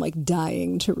anything I'm like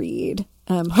dying to read.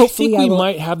 Hopefully, I think we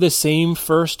might have the same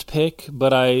first pick,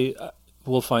 but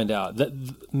we'll find out. That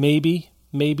maybe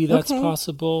that's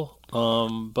possible.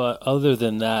 But other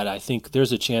than that, I think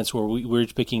there's a chance where we're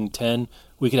picking 10.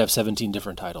 We could have 17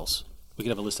 different titles. We could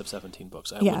have a list of 17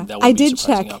 books. I did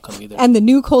check, and the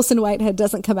new Colson Whitehead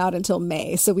doesn't come out until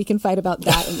May, so we can fight about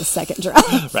that in the second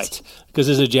draft. Right, because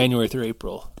there's a January through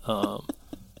April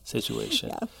situation.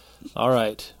 Yeah. All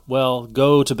right. Well,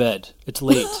 go to bed. It's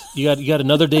late. You got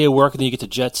another day of work, and then you get to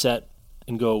jet set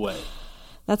and go away.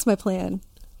 That's my plan.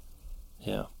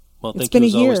 Yeah. Well, thank you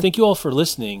as always. Thank you all for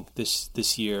listening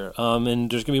this year.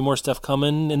 And there's going to be more stuff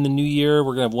coming in the new year.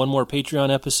 We're going to have one more Patreon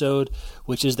episode,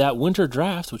 which is that winter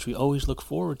draft, which we always look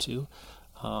forward to.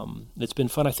 It's been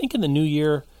fun. I think in the new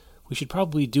year, we should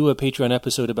probably do a Patreon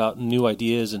episode about new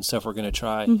ideas and stuff we're going to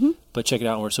try. But check it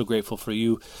out, and we're so grateful for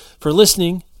you for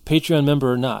listening, Patreon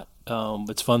member or not.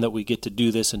 It's fun that we get to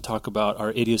do this and talk about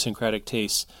our idiosyncratic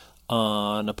tastes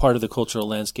on a part of the cultural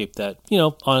landscape that,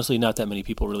 honestly, not that many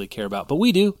people really care about. But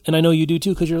we do, and I know you do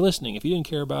too because you're listening. If you didn't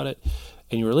care about it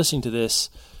and you were listening to this,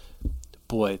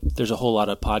 boy, there's a whole lot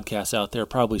of podcasts out there.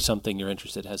 Probably something you're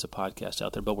interested in has a podcast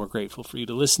out there, but we're grateful for you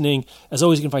to listening. As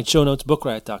always, you can find show notes,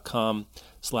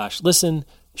 bookriot.com/listen.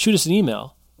 Shoot us an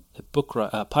email at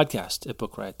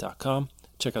podcast@bookriot.com.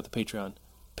 Check out the Patreon,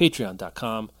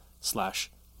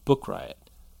 patreon.com/bookriot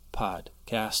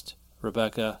podcast.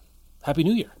 Rebecca, Happy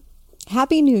New Year.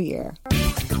 Happy New Year.